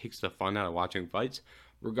like takes the fun out of watching fights.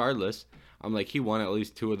 Regardless, I'm like, he won at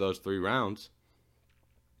least 2 of those 3 rounds.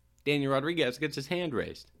 Daniel Rodriguez gets his hand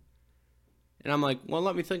raised. And I'm like, well,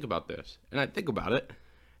 let me think about this. And I think about it.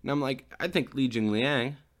 And I'm like, I think Li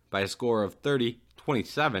Jingliang, by a score of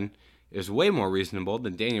 30-27, is way more reasonable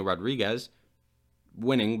than Daniel Rodriguez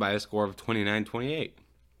winning by a score of 29-28.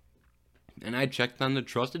 And I checked on the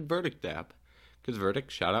Trusted Verdict app. Because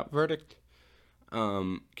Verdict, shout out Verdict.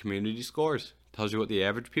 Community scores. Tells you what the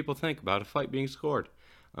average people think about a fight being scored.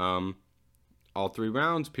 All 3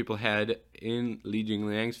 rounds, people had in Li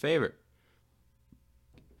Jingliang's favor.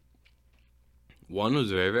 One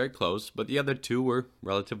was very, very close, but the other 2 were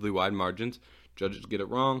relatively wide margins. Judges get it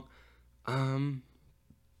wrong. Li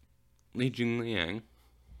Jingliang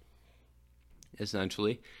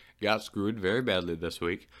essentially got screwed very badly this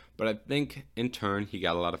week, but I think in turn he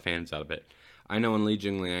got a lot of fans out of it. I know in Li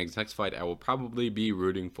Jingliang's next fight I will probably be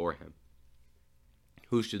rooting for him.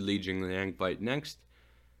 Who should Li Jingliang fight next?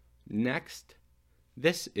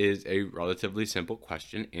 This is a relatively simple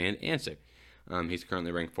question and answer. He's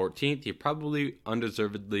currently ranked 14th. He probably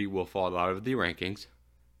undeservedly will fall out of the rankings,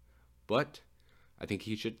 but I think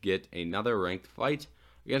he should get another ranked fight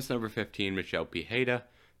against number 15, Michel Pereira.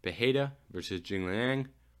 Pereira versus Jingliang.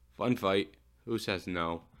 Fun fight. Who says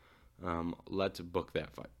no? Let's book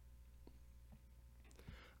that fight.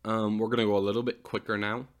 We're going to go a little bit quicker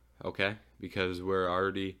now, okay? Because we're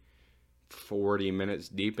already 40 minutes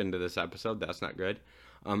deep into this episode. That's not good.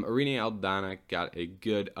 Irene Aldana got a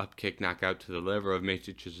good upkick knockout to the liver of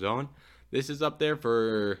Macy Chiasson. This is up there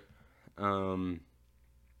for one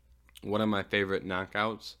of my favorite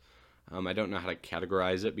knockouts. I don't know how to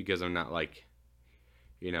categorize it because I'm not like,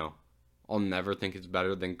 I'll never think it's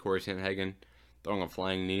better than Corey Sandhagen throwing a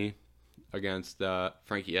flying knee against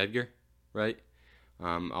Frankie Edgar, right?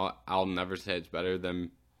 I'll never say it's better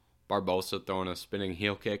than Barbosa throwing a spinning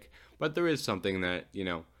heel kick, but there is something that,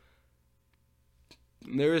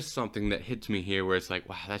 there is something that hits me here where it's like,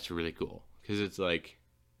 wow, that's really cool. Because it's like,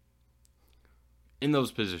 in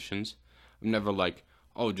those positions, I'm never like,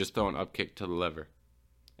 oh, just throw an up kick to the liver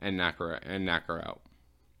and knock her out.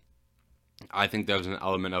 I think there's an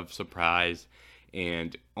element of surprise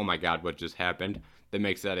and, oh my God, what just happened, that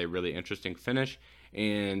makes that a really interesting finish.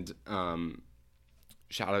 And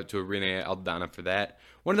shout out to Irene Aldana for that.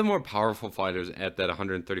 One of the more powerful fighters at that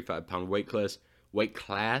 135-pound weight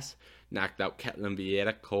class, knocked out Ketlen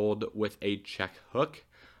Vieira cold with a check hook.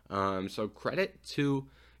 So credit to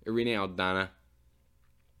Irene Aldana.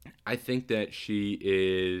 I think that she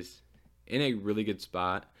is in a really good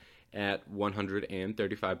spot at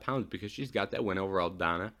 135 pounds because she's got that win over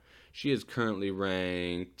Aldana. She is currently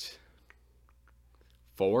ranked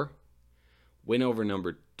 4, win over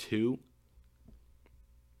number 2.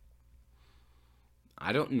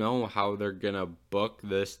 I don't know how they're going to book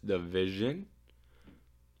this division.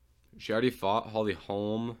 She already fought Holly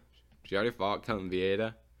Holm. She already fought Ketlen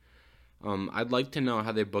Vieira. I'd like to know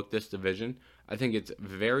how they book this division. I think it's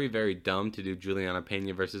very, very dumb to do Juliana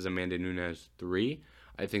Pena versus Amanda Nunes 3.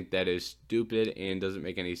 I think that is stupid and doesn't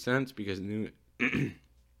make any sense because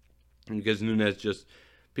because Nunes just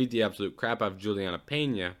beat the absolute crap out of Juliana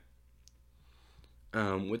Pena.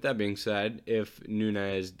 With that being said, if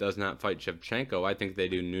Nunes does not fight Shevchenko, I think they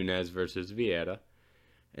do Nunes versus Vieira.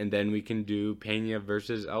 And then we can do Pena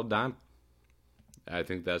versus Aldana. I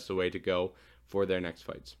think that's the way to go for their next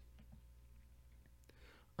fights.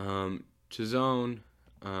 Chazone,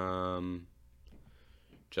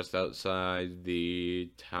 just outside the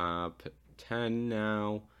top 10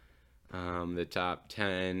 now. The top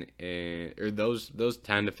 10, or those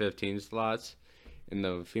 10 to 15 slots in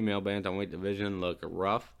the female bantamweight division look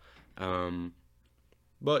rough.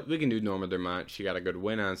 But we can do Norma Dermott. She got a good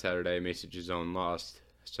win on Saturday. Macy Chazone lost,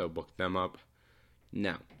 so book them up.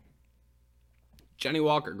 Now, Johnny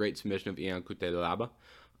Walker, great submission of Ian Cutelaba.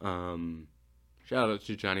 Shout out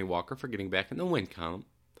to Johnny Walker for getting back in the win column.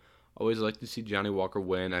 Always like to see Johnny Walker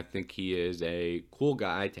win. I think he is a cool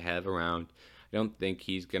guy to have around. I don't think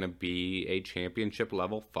he's going to be a championship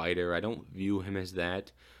level fighter. I don't view him as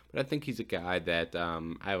that. But I think he's a guy that I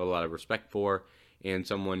have a lot of respect for. And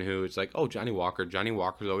someone who is like, oh, Johnny Walker. Johnny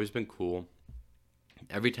Walker's always been cool.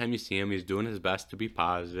 Every time you see him, he's doing his best to be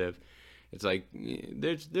positive. It's like,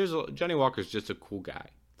 Johnny Walker's just a cool guy.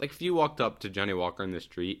 Like, if you walked up to Johnny Walker in the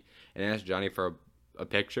street and asked Johnny for a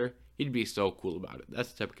picture, he'd be so cool about it.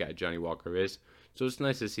 That's the type of guy Johnny Walker is. So it's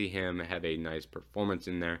nice to see him have a nice performance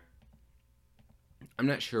in there. I'm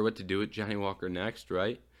not sure what to do with Johnny Walker next,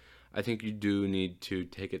 right? I think you do need to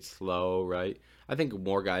take it slow, right? I think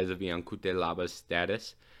more guys of Ian Cutelaba's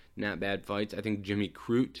status, not bad fights. I think Jimmy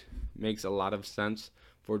Crute makes a lot of sense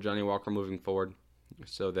for Johnny Walker moving forward.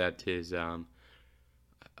 So that is a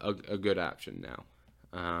good option now.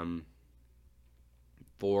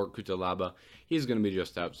 For Cutelaba, he's going to be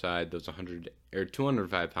just outside those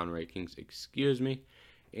 205 pound rankings,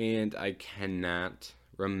 and I cannot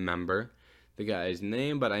remember the guy's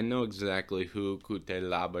name, but I know exactly who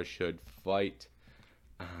Cutelaba should fight.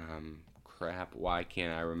 Why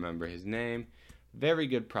can't I remember his name? Very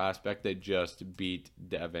good prospect that just beat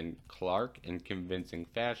Devin Clark in convincing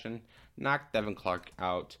fashion. Knocked Devin Clark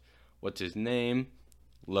out. What's his name?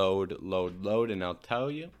 Load, and I'll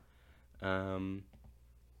tell you.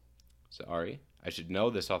 Sorry. I should know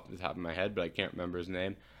this off the top of my head, but I can't remember his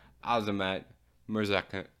name. Azamat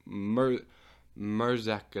Murzakanov.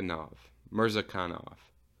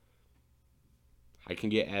 I can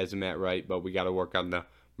get Azamat right, but we got to work on the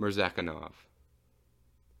Murzakanov.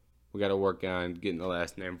 We got to work on getting the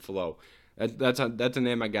last name flow. That's a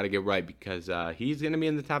name I got to get right because he's going to be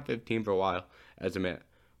in the top 15 for a while, Azamat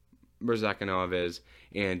Murzakanov is.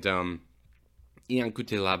 And Ian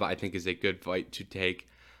Cutelaba, I think, is a good fight to take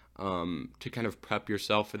to kind of prep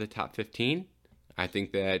yourself for the top 15. I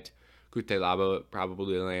think that Cutelaba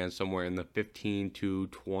probably lands somewhere in the 15 to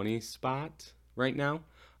 20 spot right now.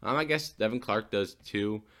 I guess Devin Clark does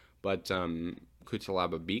too, but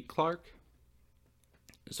Cutelaba beat Clark.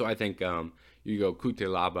 So I think you go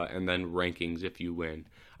Cutelaba and then rankings if you win.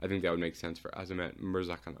 I think that would make sense for Azamat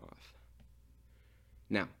Murzakanov.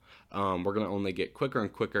 Now, we're going to only get quicker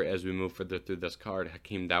and quicker as we move further through this card.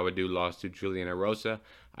 Hakeem Dawodu lost to Julian Erosa.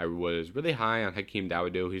 I was really high on Hakeem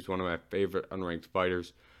Dawodu. He's one of my favorite unranked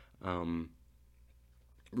fighters.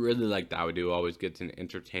 Really like Dawodu. Always gets in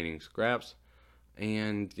entertaining scraps.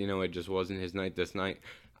 And, it just wasn't his night this night.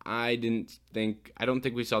 I don't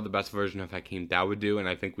think we saw the best version of Hakeem Dawodu, and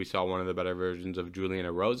I think we saw one of the better versions of Julian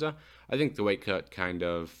Erosa. I think the weight cut kind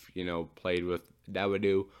of, played with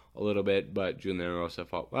Dawodu a little bit, but Julian Erosa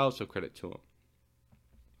fought well, so credit to him.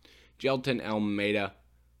 Jailton Almeida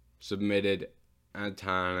submitted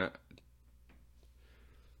Antana.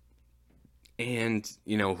 And,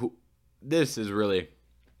 this is really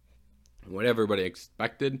what everybody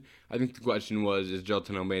expected. I think the question was, is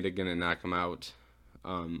Jailton Almeida going to knock him out?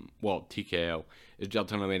 TKO. Is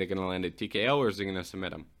Jailton Almeida going to land a TKO, or is he going to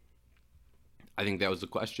submit him? I think that was the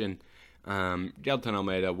question. Jailton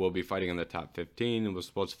Almeida will be fighting in the top 15 and was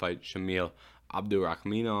supposed to fight Shamil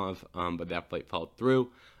Abdurakhimov, but that fight fell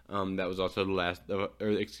through. That was also that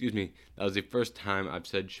was the first time I've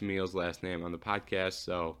said Shamil's last name on the podcast,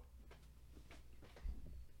 so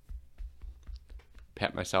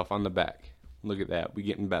pat myself on the back. Look at that. We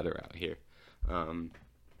getting better out here.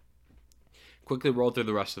 Quickly roll through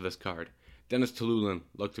the rest of this card. Dennis Tululin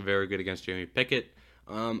looked very good against Jamie Pickett.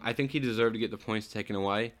 I think he deserved to get the points taken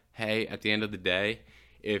away. Hey, at the end of the day,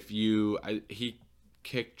 he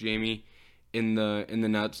kicked Jamie in the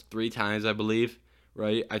nuts 3 times, I believe,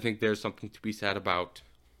 right? I think there's something to be said about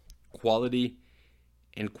quality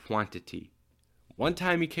and quantity. One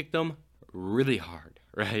time he kicked him really hard,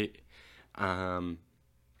 right? And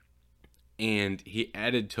he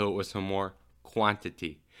added to it with some more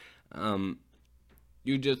quantity.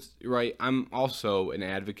 Right, I'm also an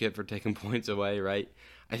advocate for taking points away, right?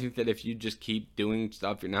 I think that if you just keep doing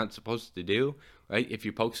stuff you're not supposed to do, right? If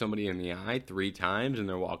you poke somebody in the eye 3 times and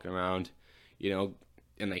they're walking around,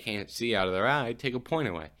 and they can't see out of their eye, take a point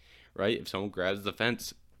away, right? If someone grabs the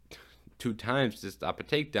fence 2 times to stop a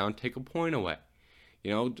takedown, take a point away.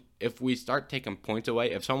 If we start taking points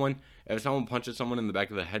away, if someone punches someone in the back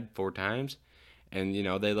of the head 4 times, and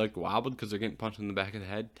they look wobbled because they're getting punched in the back of the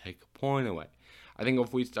head, take a point away. I think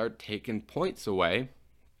if we start taking points away,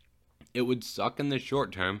 it would suck in the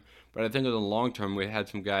short term, but I think in the long term, we had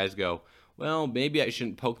some guys go, well, maybe I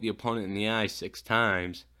shouldn't poke the opponent in the eye 6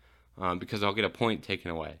 times because I'll get a point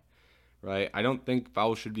taken away, right? I don't think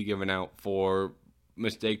fouls should be given out for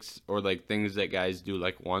mistakes or things that guys do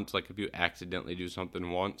once. If you accidentally do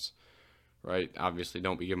something once, right? Obviously,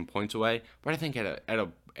 don't be giving points away. But I think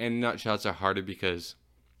and nut shots are harder because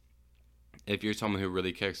if you're someone who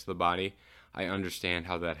really kicks the body, I understand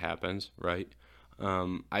how that happens, right?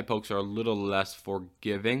 Eye pokes are a little less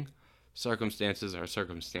forgiving. Circumstances are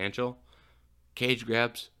circumstantial. Cage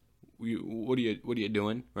grabs, what are you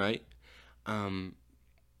doing, right?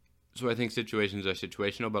 So I think situations are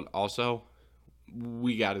situational, but also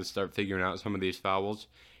we got to start figuring out some of these fouls.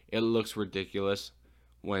 It looks ridiculous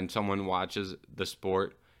when someone watches the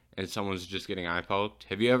sport and someone's just getting eye poked.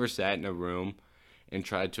 Have you ever sat in a room and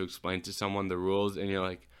tried to explain to someone the rules, and you're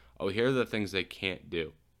like, oh, here are the things they can't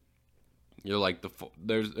do. You're like,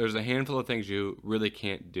 there's a handful of things you really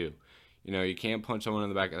can't do. You can't punch someone in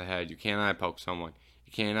the back of the head. You can't eye poke someone.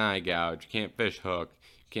 You can't eye gouge. You can't fish hook.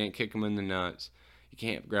 You can't kick them in the nuts. You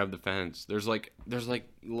can't grab the fence. There's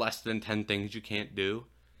less than 10 things you can't do.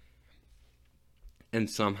 And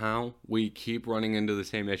somehow we keep running into the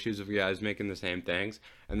same issues of guys making the same things.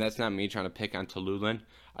 And that's not me trying to pick on Tululin.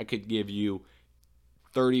 I could give you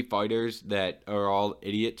 30 fighters that are all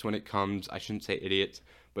idiots when it comes, I shouldn't say idiots,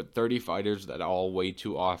 but 30 fighters that all way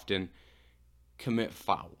too often commit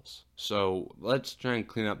fouls. So let's try and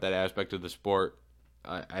clean up that aspect of the sport.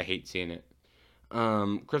 I hate seeing it.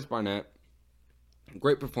 Chris Barnett,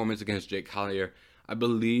 great performance against Jake Collier. I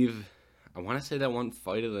want to say that one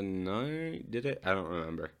fight of the night, did it? I don't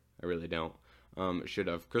remember. I really don't. Should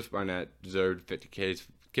have. Chris Barnett deserved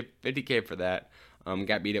 50K for that.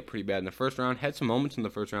 Got beat up pretty bad in the first round. Had some moments in the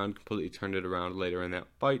first round. Completely turned it around later in that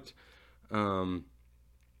fight. And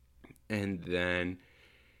then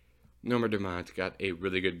Norma Dumont got a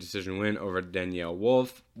really good decision win over Danielle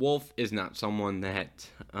Wolf. Wolf is not someone that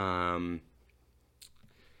I'm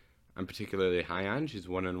particularly high on. She's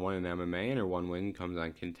 1-1 in MMA, and her one win comes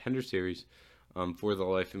on Contender Series. For the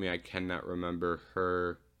life of me, I cannot remember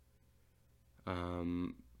her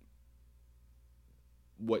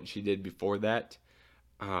what she did before that,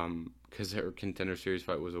 because her Contender Series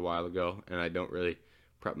fight was a while ago, and I don't really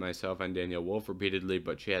prep myself on Danielle Wolf repeatedly,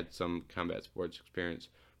 but she had some combat sports experience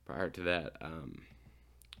prior to that.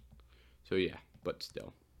 So yeah, but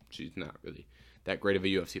still, she's not really that great of a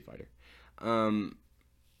UFC fighter.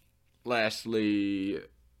 Lastly,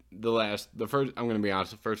 I'm going to be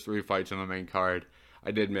honest, the first 3 fights on the main card,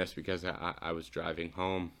 I did miss because I was driving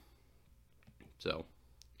home. So,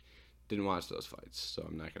 didn't watch those fights. So,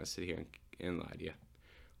 I'm not going to sit here and lie to you.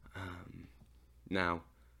 Now,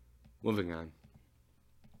 moving on.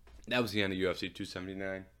 That was the end of UFC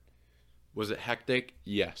 279. Was it hectic?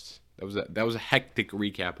 Yes. That was a hectic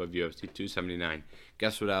recap of UFC 279.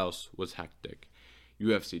 Guess what else was hectic?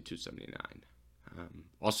 UFC 279.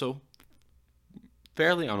 Also,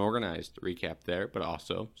 fairly unorganized recap there, but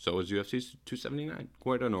also so was UFC 279.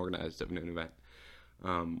 Quite unorganized of an event.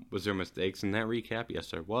 Was there mistakes in that recap?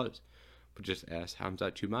 Yes, there was. But just ask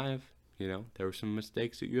Hamzat Chimaev. There were some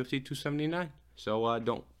mistakes at UFC 279. So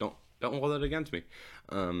don't hold that against me.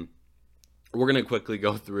 We're gonna quickly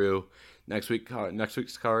go through next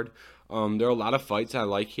week's card. There are a lot of fights I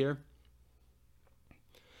like here.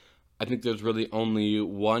 I think there's really only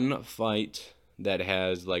one fight that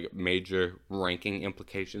has like major ranking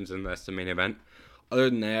implications, and that's the main event. Other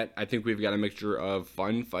than that, I think we've got a mixture of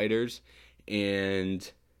fun fighters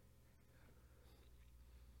and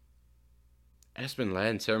Aspen Ladd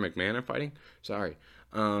and Sarah McMahon are fighting. Sorry.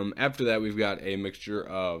 After that, we've got a mixture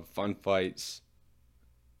of fun fights,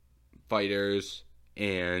 fighters,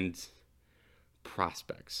 and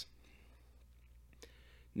prospects.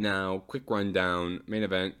 Now, quick rundown. Main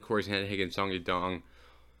event, Corey Sandhagen, Song Yadong.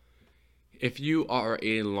 If you are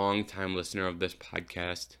a long-time listener of this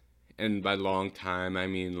podcast, and by long time, I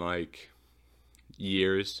mean like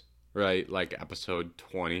years, right? Like episode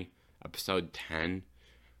 20, episode 10.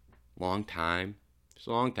 Long time. It's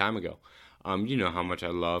a long time ago. You know how much I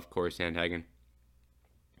love Corey Sandhagen.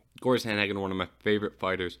 Corey Sandhagen, one of my favorite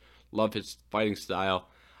fighters. Love his fighting style.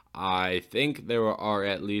 I think there are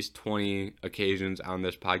at least 20 occasions on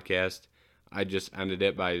this podcast. I just ended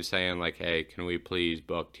it by saying, like, hey, can we please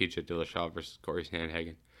book TJ Dillashaw versus Corey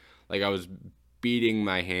Sandhagen? Like, I was beating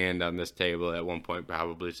my hand on this table at one point,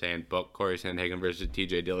 probably saying, book Corey Sandhagen versus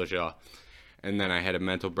TJ Dillashaw. And then I had a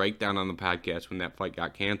mental breakdown on the podcast when that fight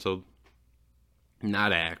got canceled.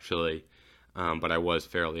 Not actually, but I was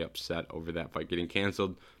fairly upset over that fight getting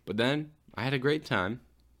canceled. But then I had a great time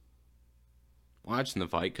watching the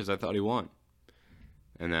fight because I thought he won.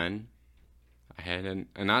 And then I had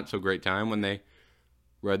a not so great time when they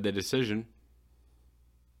read the decision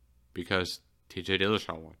because TJ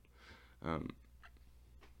Dillashaw won.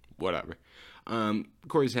 Whatever.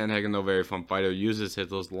 Corey Sandhagen, though, very fun fighter, uses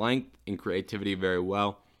his length and creativity very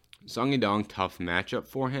well. Song Yadong, tough matchup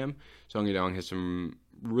for him. Song Yadong has some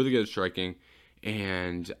really good striking,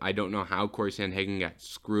 and I don't know how Corey Sandhagen got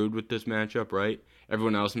screwed with this matchup, right?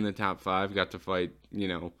 Everyone else in the top 5 got to fight,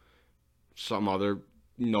 some other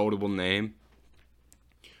notable name,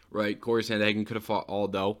 right? Corey Sandhagen could have fought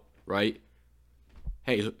Aldo, right?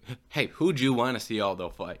 Hey, who'd you want to see Aldo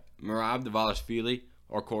fight? Merab Dvalishvili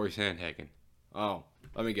or Corey Sandhagen? Oh,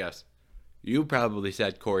 let me guess. You probably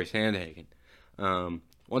said Corey Sandhagen.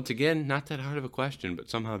 Once again, not that hard of a question, but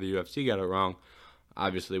somehow the UFC got it wrong.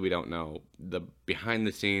 Obviously, we don't know. The behind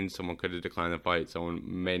the scenes, someone could have declined the fight. Someone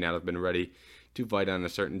may not have been ready to fight on a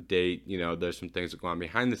certain date. There's some things that go on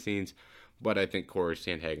behind the scenes, but I think Corey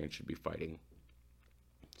Sandhagen should be fighting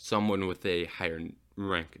someone with a higher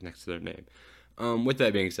rank next to their name. With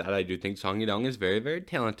that being said, I do think Song Yadong is very, very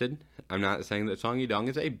talented. I'm not saying that Song Yadong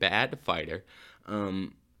is a bad fighter.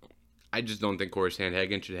 I just don't think Corey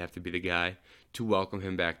Sandhagen should have to be the guy to welcome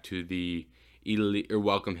him back to the elite, or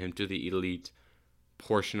welcome him to the elite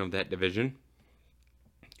portion of that division.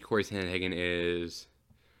 Corey Sandhagen is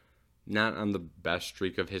not on the best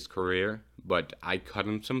streak of his career, but I cut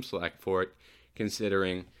him some slack for it,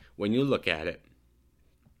 considering when you look at it,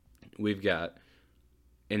 we've got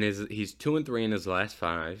he's 2-3 in his last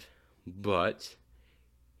 5, but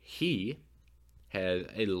he has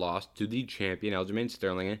a loss to the champion Aljamain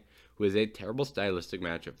Sterling, who is a terrible stylistic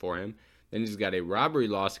matchup for him. Then he's got a robbery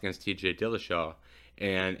loss against TJ Dillashaw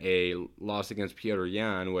and a loss against Petr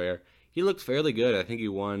Yan, where he looked fairly good. I think he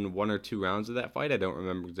won 1 or 2 rounds of that fight. I don't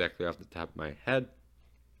remember exactly off the top of my head.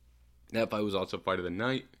 That fight was also fight of the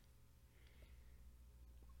night.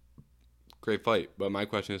 Great fight. But my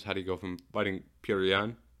question is, how do you go from fighting Petr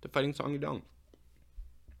Yan to fighting Song Yadong?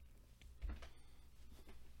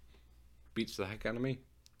 Beats the heck out of me.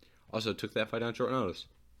 Also took that fight on short notice.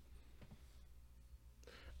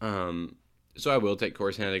 So I will take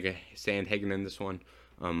Corey Sandhagen in this one.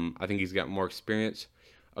 I think he's got more experience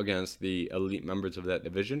against the elite members of that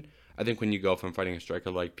division. I think when you go from fighting a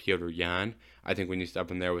striker like Petr Yan, I think when you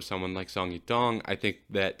step in there with someone like Song Yadong, I think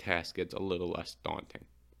that task gets a little less daunting.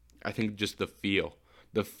 I think just the feel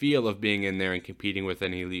of being in there and competing with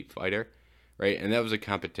an elite fighter, right? And that was a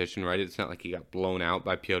competition, right? It's not like he got blown out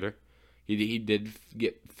by Petr. He did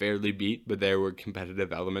get fairly beat, but there were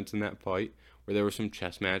competitive elements in that fight where there was some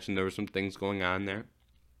chess match and there were some things going on there.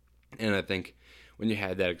 And I think when you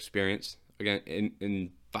had that experience, again,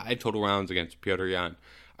 in 5 total rounds against Petr Yan,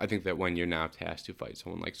 I think that when you're now tasked to fight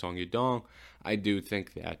someone like Song Yudong, I do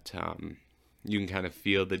think that you can kind of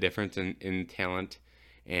feel the difference in talent,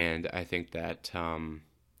 and I think that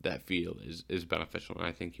that feel is beneficial, and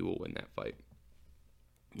I think he will win that fight.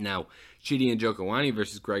 Now, Chidi Njokuani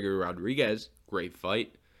versus Gregory Rodriguez, great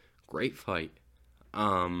fight.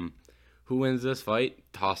 Who wins this fight?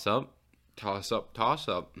 Toss up.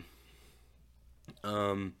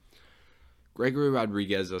 Gregory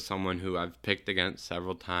Rodriguez is someone who I've picked against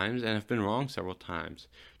several times and have been wrong several times.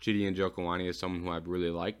 Chidi Njokuani is someone who I've really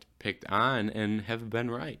liked, picked on, and have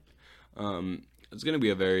been right. It's going to be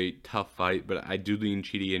a very tough fight, but I do lean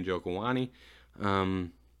Chidi Njokuani.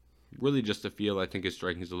 Really just to feel, I think his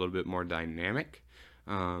striking is a little bit more dynamic.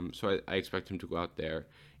 So I expect him to go out there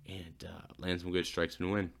and land some good strikes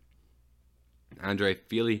and win. Andre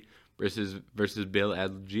Fili versus Bill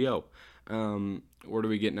Adagio. What are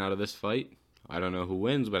we getting out of this fight? I don't know who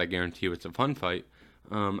wins, but I guarantee you it's a fun fight.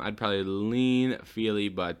 I'd probably lean Fili,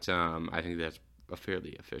 but I think that's a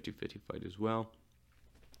 50-50 fight as well.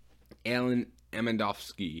 Alan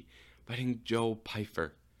Amandovsky fighting Joe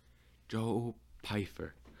Pyfer. A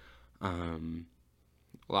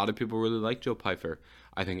lot of people really like Joe Pyfer.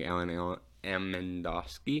 I think Alan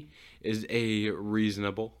Amandovsky is a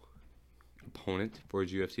reasonable opponent for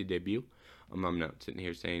his UFC debut. I'm not sitting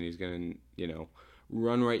here saying he's going to,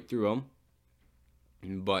 run right through him.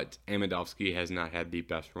 But Amandovsky has not had the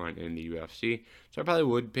best run in the UFC. So I probably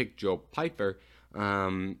would pick Joe Pyfer.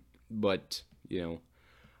 But,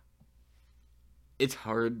 it's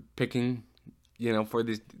hard picking, for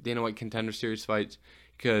these Dana White Contender Series fights,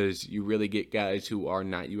 because you really get guys who are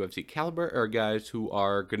not UFC caliber or guys who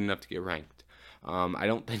are good enough to get ranked. I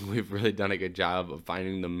don't think we've really done a good job of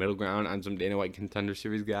finding the middle ground on some Dana White Contender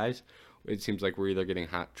Series guys. It seems like we're either getting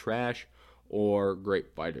hot trash or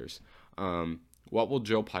great fighters. What will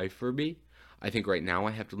Joe Pyfer be? I think right now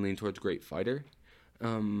I have to lean towards great fighter.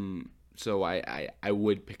 So I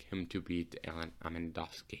would pick him to beat Alan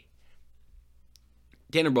Amandovsky.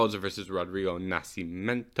 Tanner Boser versus Rodrigo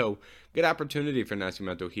Nascimento. Good opportunity for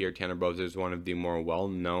Nascimento here. Tanner Boser is one of the more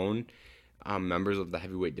well-known members of the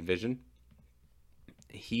heavyweight division.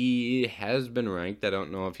 He has been ranked. I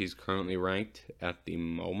don't know if he's currently ranked at the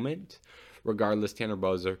moment. Regardless, Tanner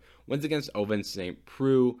Boser wins against Ovince St.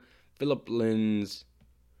 Preux. Philip Lins.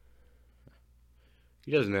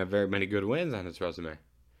 He doesn't have very many good wins on his resume.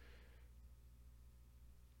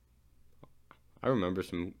 I remember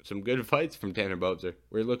some good fights from Tanner Boser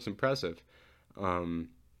where he looks impressive.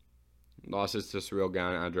 Losses to Cyril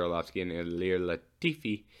Gane, Andrei Arlovsky, and Ilir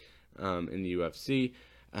Latifi in the UFC.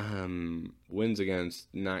 Wins against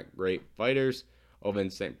not great fighters.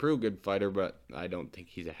 Ovince St. Preux, good fighter, but I don't think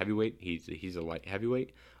he's a heavyweight. He's a light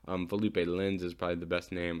heavyweight. Felipe Lins is probably the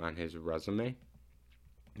best name on his resume.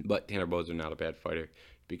 But Tanner Boser, not a bad fighter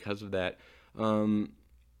because of that. Rodrigo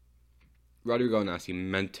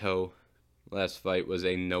Nascimento, last fight was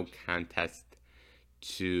a no contest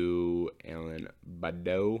to Alan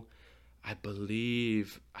Baudot. I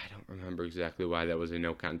believe, I don't remember exactly why that was a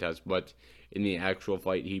no contest, but in the actual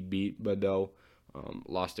fight, he beat Baudot,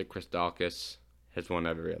 lost to Chris Daukaus, has won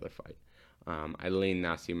every other fight. I lean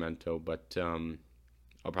Nascimento, but I'll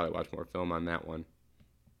probably watch more film on that one.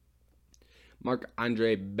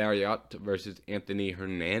 Marc-Andre Barriault versus Anthony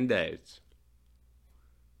Hernandez.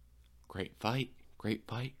 Great fight.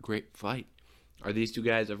 Are these two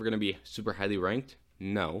guys ever going to be super highly ranked?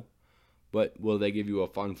 No. But will they give you a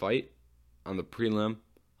fun fight on the prelim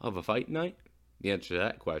of a fight night? The answer to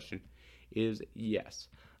that question is yes.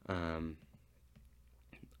 I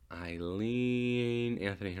lean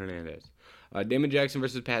Anthony Hernandez. Damon Jackson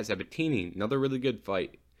versus Pat Sabatini. Another really good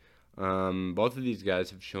fight. Both of these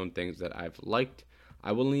guys have shown things that I've liked.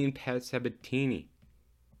 I will lean Pat Sabatini.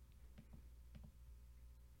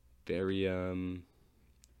 Very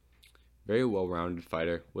well-rounded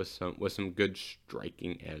fighter with some good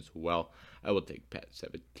striking as well. I will take Pat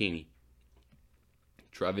Sabatini.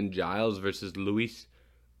 Trevin Giles versus Luis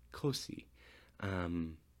Cosi.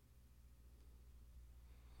 I'm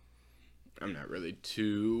not really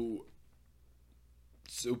too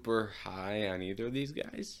super high on either of these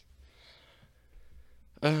guys.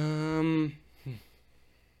 I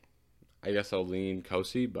guess I'll lean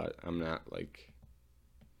Cosi, but I'm not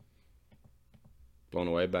blown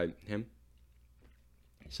away by him.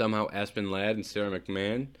 Somehow Aspen Ladd and Sarah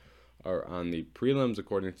McMahon are on the prelims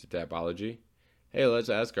according to Tapology. Hey, let's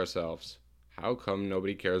ask ourselves, how come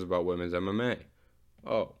nobody cares about women's MMA?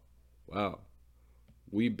 Oh, wow.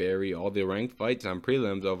 We bury all the ranked fights on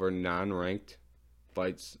prelims over non-ranked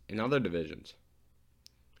fights in other divisions.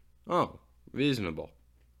 Oh, reasonable.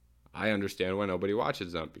 I understand why nobody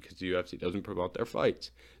watches them, because the UFC doesn't promote their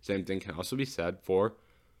fights. Same thing can also be said for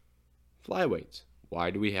flyweights. Why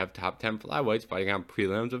do we have top 10 flyweights fighting on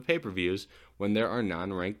prelims of pay-per-views when there are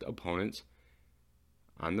non-ranked opponents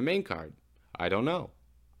on the main card? I don't know.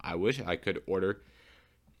 I wish I could order.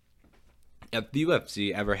 If the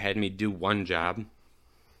UFC ever had me do one job,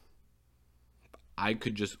 I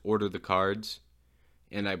could just order the cards,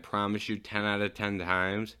 and I promise you 10 out of 10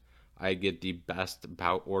 times I get the best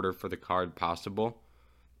bout order for the card possible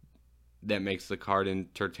that makes the card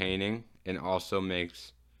entertaining and also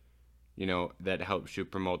makes, that helps you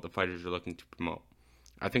promote the fighters you're looking to promote.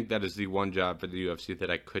 I think that is the one job for the UFC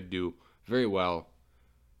that I could do very well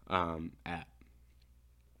at.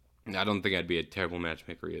 I don't think I'd be a terrible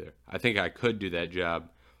matchmaker either. I think I could do that job,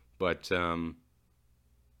 but I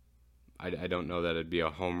don't know that it'd be a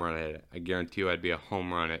home run at it. I guarantee you I'd be a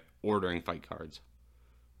home run at ordering fight cards.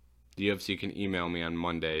 The UFC can email me on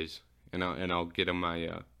Mondays, and I'll get them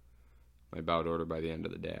my bout order by the end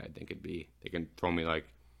of the day. I think they can throw me like,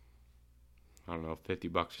 I don't know,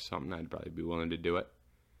 $50 or something. I'd probably be willing to do it.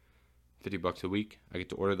 $50 a week. I get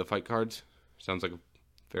to order the fight cards. Sounds like a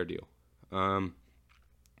fair deal.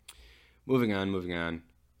 Moving on.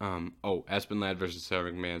 Aspen Ladd versus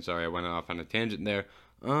Sarah McMahon. Sorry, I went off on a tangent there.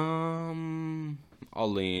 I'll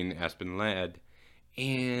lean Aspen Ladd.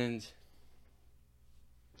 And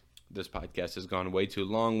this podcast has gone way too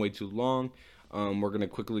long. We're going to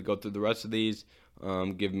quickly go through the rest of these.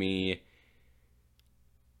 Give me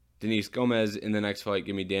Denise Gomez in the next fight.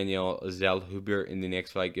 Give me Danielle Zellhuber in the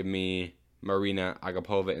next fight. Give me Marina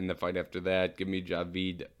Agapova in the fight after that. Give me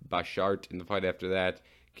Javid Bashart in the fight after that.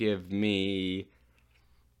 Give me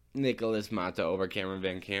Nicholas Mata over Cameron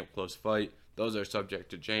Van Camp. Close fight. Those are subject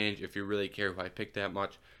to change. If you really care who I pick that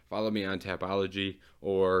much, follow me on Tapology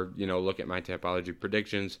or, look at my Tapology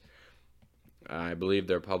predictions. I believe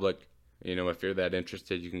they're public. If you're that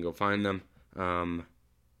interested, you can go find them.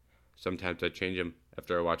 Sometimes I change them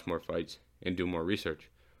after I watch more fights and do more research.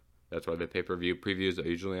 That's why the pay-per-view previews are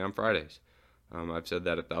usually on Fridays. I've said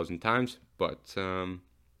that 1,000 times, but I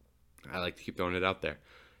like to keep throwing it out there.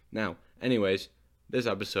 Now, anyways, this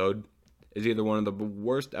episode is either one of the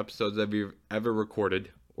worst episodes I've ever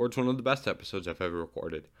recorded, or it's one of the best episodes I've ever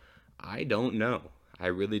recorded. I don't know. I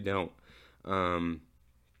really don't.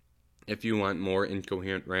 If you want more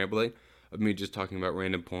incoherent rambling of me just talking about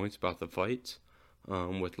random points about the fights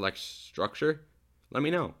with less structure, let me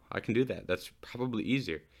know. I can do that. That's probably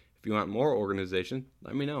easier. If you want more organization,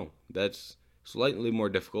 let me know. That's slightly more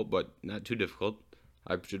difficult, but not too difficult.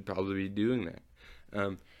 I should probably be doing that.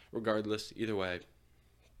 Regardless, either way,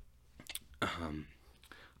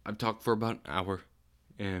 I've talked for about an hour,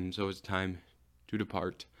 and so it's time to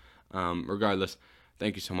depart. Regardless,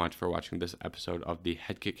 thank you so much for watching this episode of the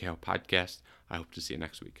Head Kick KO podcast. I hope to see you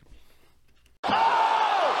next week. Oh!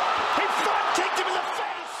 He front kicked him in the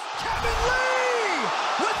face! Kevin Lee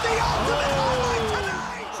with the ultimate